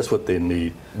 and that's what they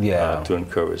need to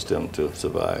encourage them to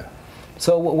survive.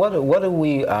 So what do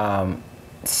we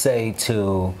say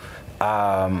to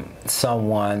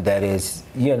someone that is,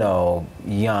 you know,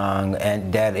 young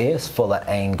and that is full of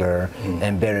anger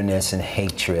and bitterness and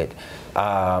hatred?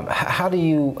 How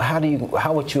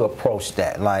would you approach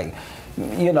that? Like,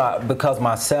 you know, because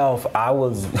myself, I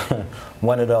was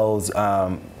one of those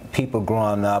people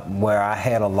growing up where I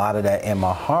had a lot of that in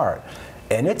my heart.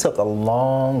 And it took a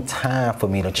long time for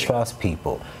me to trust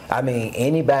people. I mean,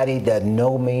 anybody that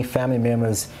know me, family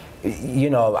members, you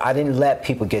know, I didn't let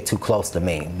people get too close to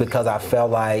me because I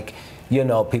felt like, you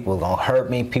know, people were gonna hurt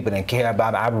me, people didn't care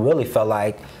about me. I really felt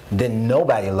like didn't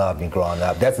nobody love me growing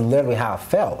up. That's literally how I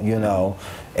felt, you know.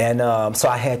 And so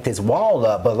I had this wall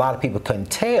up, but a lot of people couldn't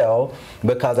tell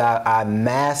because I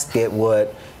masked it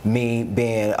with me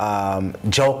being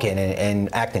joking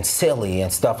and acting silly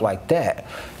and stuff like that,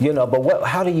 you know. But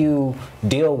how do you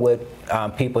deal with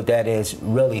people that is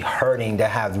really hurting,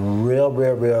 that have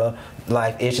real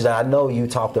life issues? And I know you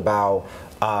talked about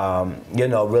you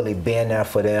know, really being there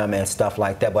for them and stuff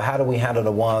like that. But how do we handle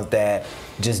the ones that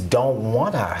just don't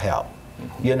want our help?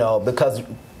 You know, because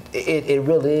it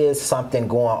really is something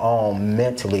going on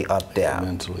mentally up there.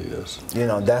 Mentally, yes. You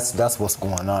know, that's what's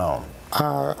going on.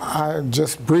 I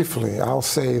just briefly, I'll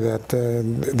say that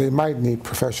they might need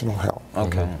professional help.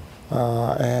 Okay.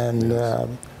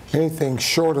 Anything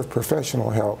short of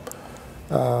professional help,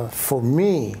 for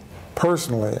me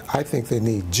personally, I think they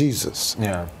need Jesus.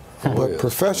 Yeah. But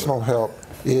professional help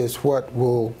is what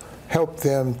will help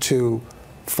them to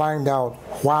find out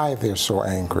why they're so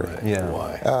angry. Right. Yeah.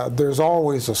 Why? There's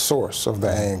always a source of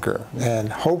the anger,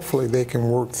 and hopefully they can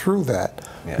work through that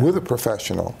with a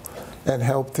professional and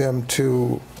help them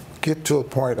to get to a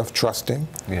point of trusting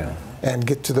and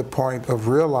get to the point of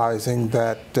realizing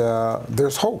that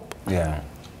there's hope. Yeah.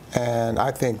 And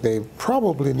I think they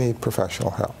probably need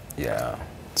professional help. Yeah.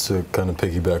 To kind of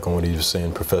piggyback on what he was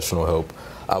saying, professional help,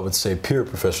 I would say peer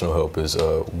professional help is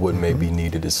what may be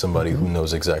needed is somebody who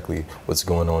knows exactly what's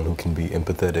going on, who can be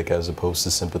empathetic as opposed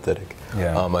to sympathetic.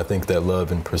 Yeah. I think that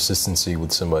love and persistency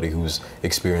with somebody who's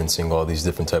experiencing all these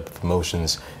different type of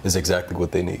emotions is exactly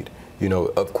what they need. You know,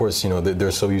 of course, you know,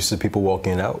 they're so used to people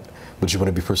walking out, but you want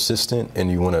to be persistent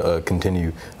and you want to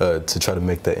continue to try to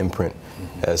make that imprint,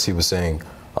 as he was saying.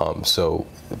 So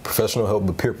professional help,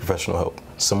 but peer professional help,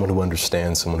 someone who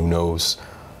understands, someone who knows.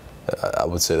 I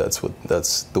would say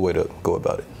that's the way to go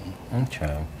about it.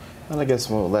 Okay. And I guess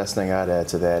one last thing I'd add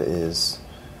to that is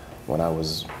when I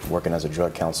was working as a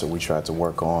drug counselor, we tried to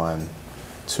work on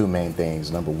two main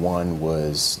things. Number one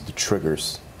was the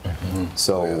triggers.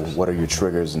 So what are your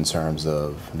triggers in terms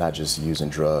of not just using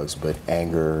drugs, but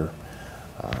anger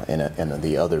and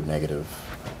the other negative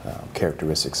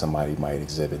characteristics somebody might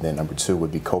exhibit. Then number two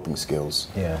would be coping skills.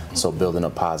 Yeah. So building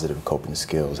up positive coping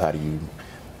skills. How do you,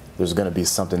 there's going to be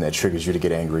something that triggers you to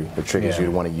get angry, or triggers you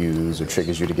to want to use, or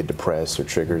triggers you to get depressed, or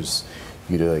triggers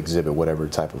you to exhibit whatever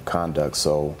type of conduct.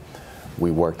 So we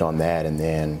worked on that, and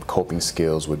then coping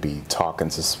skills would be talking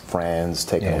to friends,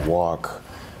 taking a walk,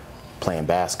 playing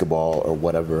basketball, or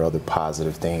whatever other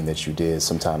positive thing that you did.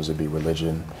 Sometimes it'd be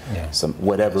religion,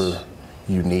 whatever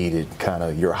you needed. Kind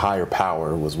of your higher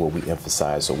power was what we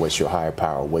emphasized. So what's your higher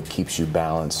power? What keeps you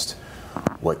balanced?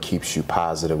 What keeps you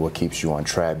positive? What keeps you on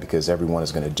track? Because everyone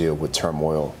is going to deal with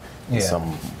turmoil in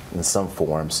some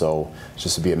form. So it's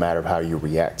just to be a matter of how you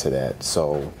react to that.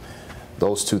 So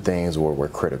those two things were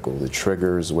critical. The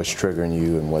triggers, what's triggering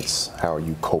you, and how are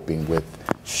you coping with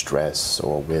stress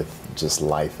or with just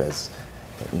life, as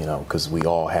you know, because we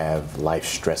all have life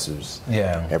stressors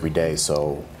every day.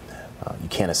 So you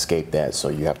can't escape that. So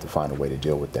you have to find a way to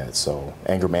deal with that. So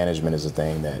anger management is a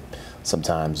thing that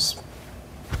sometimes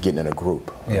getting in a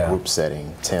group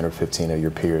setting, 10 or 15 of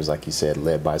your peers, like you said,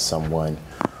 led by someone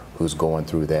who's going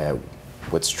through that,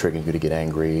 what's triggering you to get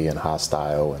angry and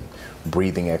hostile, and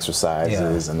breathing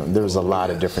exercises, and there's a lot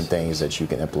of different things that you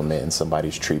can implement in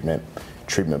somebody's treatment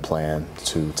plan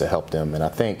to help them. And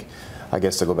I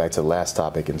guess to go back to the last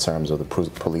topic in terms of the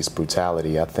police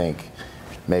brutality, I think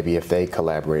maybe if they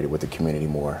collaborated with the community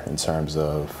more in terms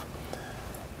of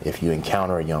if you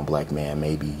encounter a young black man,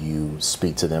 maybe you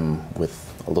speak to them with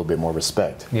a little bit more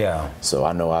respect. So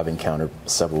I know I've encountered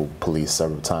several police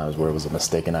several times where it was a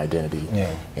mistaken identity,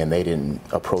 and they didn't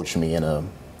approach me in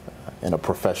a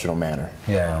professional manner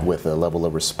with a level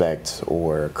of respect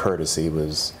or courtesy. It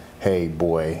was, hey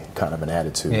boy, kind of an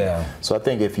attitude. So I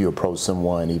think if you approach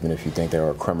someone, even if you think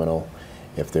they're a criminal,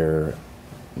 if they're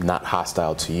not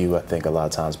hostile to you, I think a lot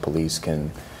of times police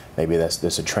can, maybe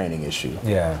there's a training issue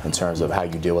in terms of how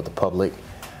you deal with the public.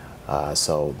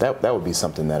 So that would be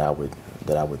something that I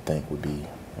would think would be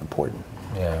important.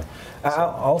 Yeah.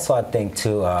 I think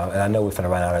too, and I know we're going to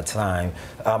run out of time.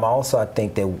 I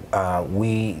think that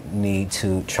we need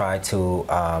to try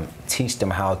to teach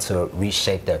them how to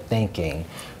reshape their thinking,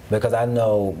 because I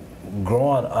know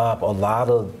growing up, a lot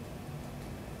of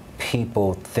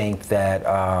people think that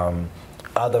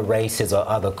other races or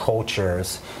other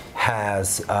cultures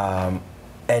has an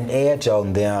edge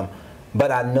on them, but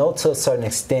I know to a certain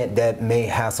extent that may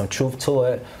have some truth to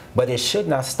it, but it should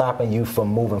not stopping you from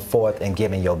moving forth and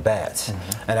giving your best.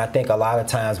 And I think a lot of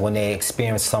times when they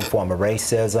experience some form of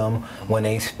racism, when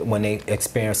they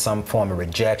experience some form of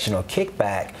rejection or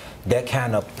kickback, that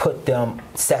kind of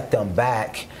set them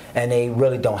back, and they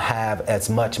really don't have as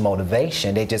much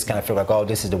motivation. They just kind of feel like, oh,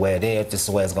 this is the way it is, this is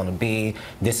the way it's going to be,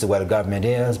 this is where the government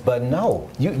is. But no,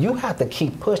 you have to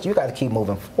keep pushing, you got to keep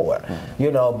moving forward,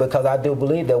 you know, because I do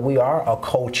believe that we are a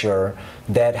culture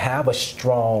that have a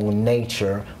strong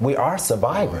nature. We are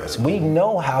survivors. We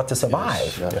know how to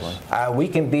survive. Yes, we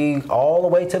can be all the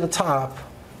way to the top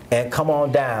and come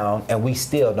on down, and we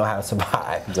still know how to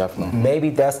survive. Definitely. Maybe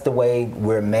that's the way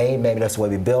we're made, maybe that's the way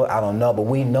we built, I don't know, but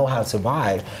we know how to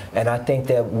survive. And I think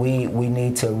that we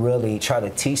need to really try to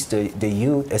teach the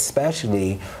youth,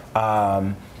 especially,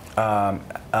 how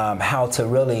to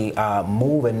really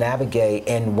move and navigate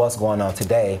in what's going on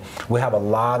today. We have a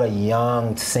lot of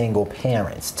young single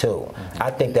parents too. I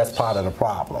think that's part of the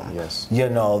problem. Yes. You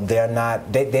know, they're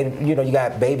not, you know, you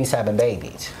got babies having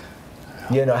babies.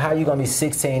 You know, how are you going to be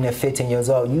 16 and 15 years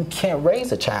old? You can't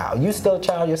raise a child. You're still a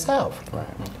child yourself. Right.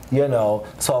 You know,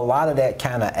 so a lot of that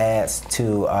kind of adds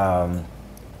to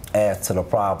the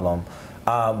problem.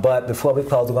 But before we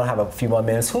close, we're going to have a few more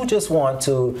minutes. Who just want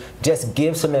to just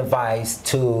give some advice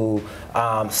to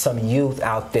some youth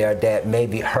out there that may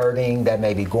be hurting, that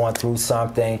may be going through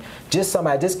something? Just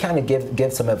somebody, just kind of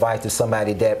give some advice to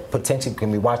somebody that potentially can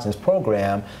be watching this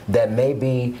program that may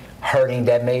be hurting,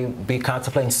 that may be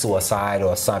contemplating suicide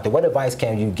or something. What advice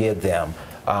can you give them?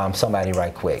 Somebody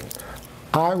right quick.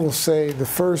 I will say the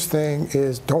first thing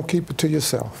is don't keep it to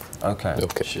yourself. Okay.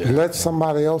 Sure. Let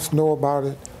somebody else know about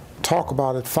it. Talk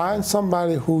about it. Find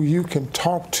somebody who you can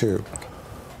talk to,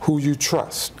 who you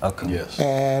trust. Okay. Yes.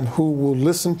 And who will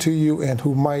listen to you and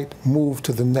who might move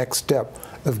to the next step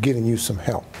of getting you some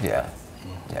help. Yeah.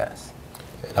 Yes.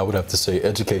 I would have to say,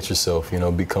 educate yourself, you know,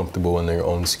 be comfortable in your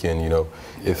own skin, you know.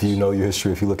 If you know your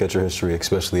history, if you look at your history,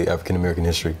 especially African American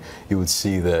history, you would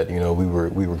see that, you know, we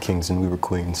were kings and we were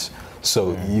queens.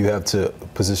 So you have to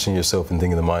position yourself and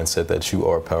think in the mindset that you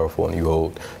are powerful and you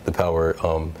hold the power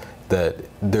that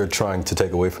they're trying to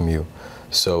take away from you.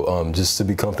 So just to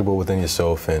be comfortable within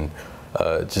yourself and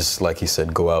just like he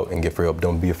said, go out and get for help.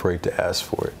 Don't be afraid to ask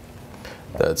for it.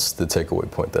 That's the takeaway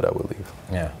point that I would leave.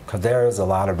 Yeah, because there is a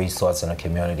lot of resources in the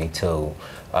community too.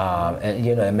 And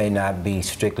you know, it may not be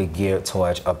strictly geared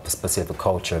towards a specific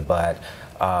culture, but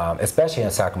especially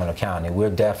in Sacramento County, we're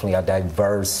definitely a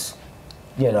diverse,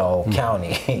 you know,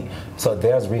 county. So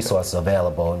there's resources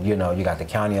available. You know, you got the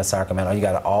county of Sacramento, you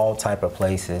got all type of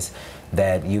places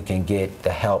that you can get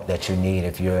the help that you need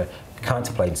if you're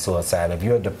contemplating suicide, if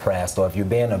you're depressed, or if you're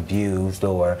being abused,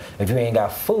 or if you ain't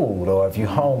got food, or if you're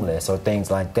homeless, or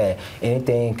things like that.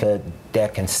 Anything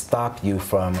that can stop you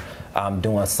from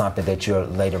doing something that you'll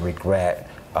later regret,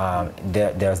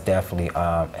 there's definitely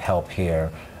help here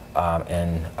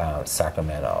in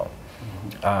Sacramento.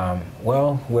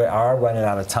 Well, we are running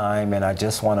out of time, and I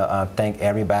just want to thank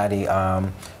everybody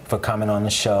for coming on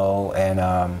the show,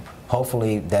 and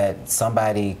hopefully that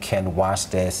somebody can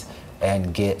watch this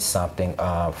and get something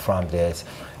from this.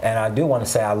 And I do want to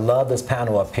say I love this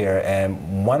panel up here,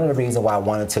 and one of the reasons why I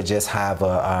wanted to just have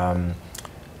a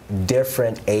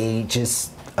different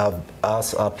ages of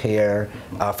us up here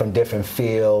from different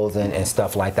fields and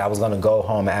stuff like that. I was going to go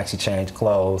home and actually change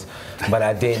clothes, but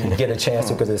I didn't get a chance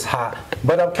to because it's hot.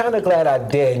 But I'm kind of glad I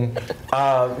didn't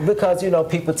because, you know,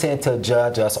 people tend to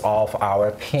judge us off our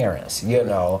appearance, you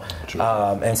know.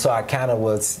 And so I kind of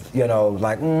was, you know,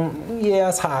 like, yeah,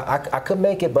 it's hot. I could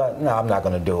make it, but no, I'm not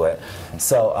going to do it.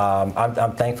 So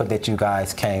I'm thankful that you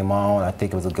guys came on. I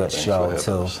think it was a good show,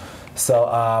 too.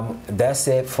 So that's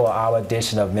it for our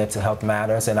edition of Mental Health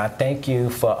Matters, and I thank you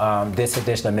for this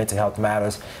edition of Mental Health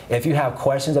Matters. If you have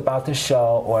questions about the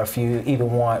show, or if you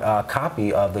even want a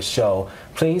copy of the show,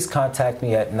 please contact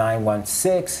me at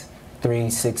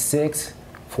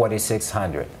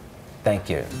 916-366-4600. Thank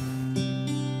you.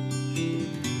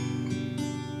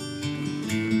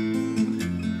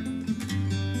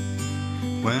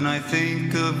 When I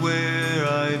think of where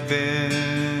I've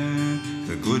been,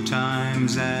 the good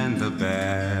times and the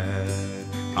bad,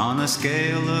 on a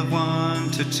scale of 1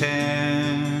 to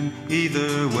 10,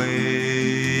 either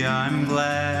way I'm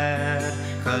glad,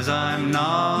 'cause 'cause I'm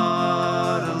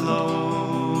not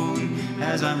alone.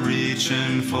 As I'm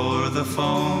reaching for the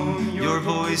phone, your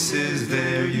voice is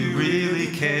there, you really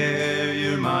care,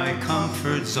 you're my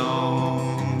comfort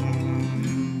zone.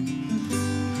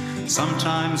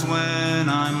 Sometimes when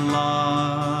I'm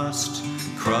lost,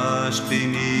 crushed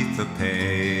beneath the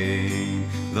pain,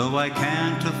 though I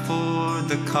can't afford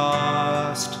the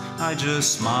cost, I just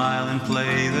smile and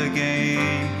play the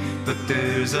game. But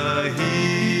there's a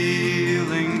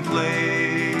healing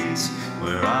place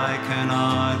where I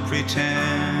cannot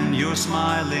pretend. Your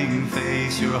smiling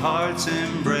face, your heart's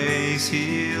embrace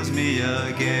heals me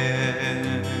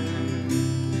again.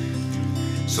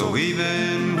 So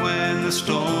even when the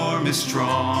storm is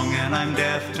strong and I'm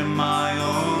deaf to my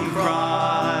own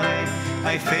cry,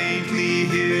 I faintly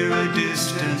hear a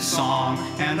distant song,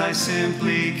 and I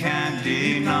simply can't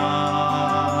deny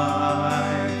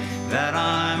that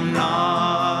I'm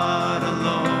not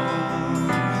alone.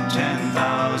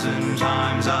 10,000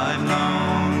 times I've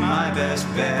known my best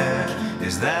bet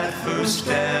is that first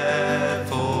step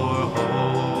for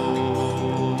hope.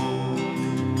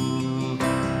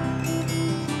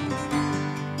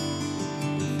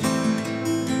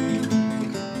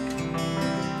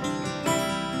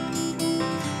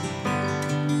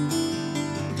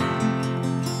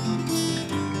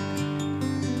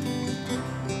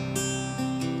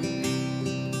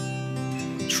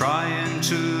 Trying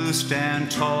to stand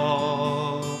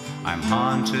tall, I'm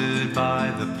haunted by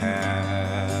the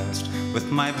past. With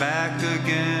my back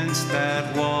against that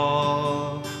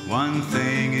wall, one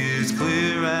thing is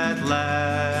clear at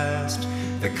last.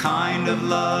 The kind of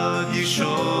love you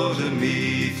show to me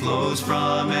flows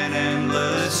from an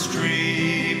endless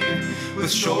stream,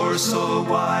 with shores so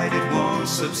wide it won't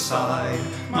subside.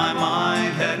 My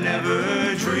mind had never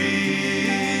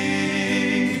dreamed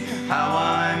how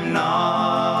I'm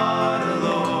not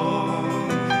alone.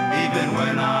 Even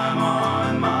when I'm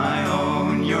on my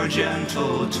own, your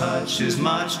gentle touch is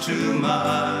much too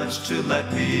much to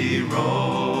let me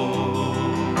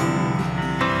roam.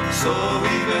 So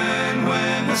even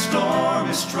when the storm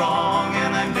is strong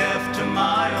and I'm deaf to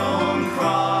my own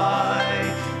cry,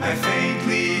 I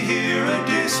faintly hear a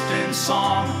distant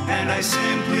song, and I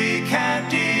simply can't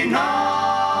deny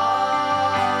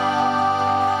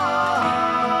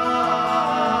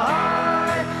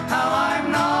how I'm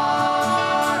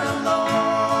not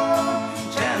alone.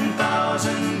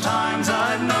 10,000 times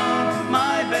I've known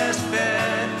my best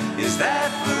bet is that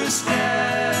first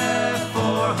step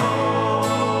for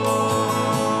hope.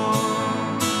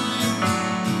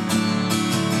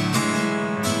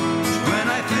 When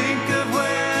I think of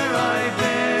where I've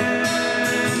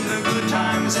been, the good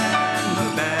times and the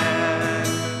bad,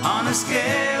 on a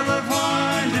scale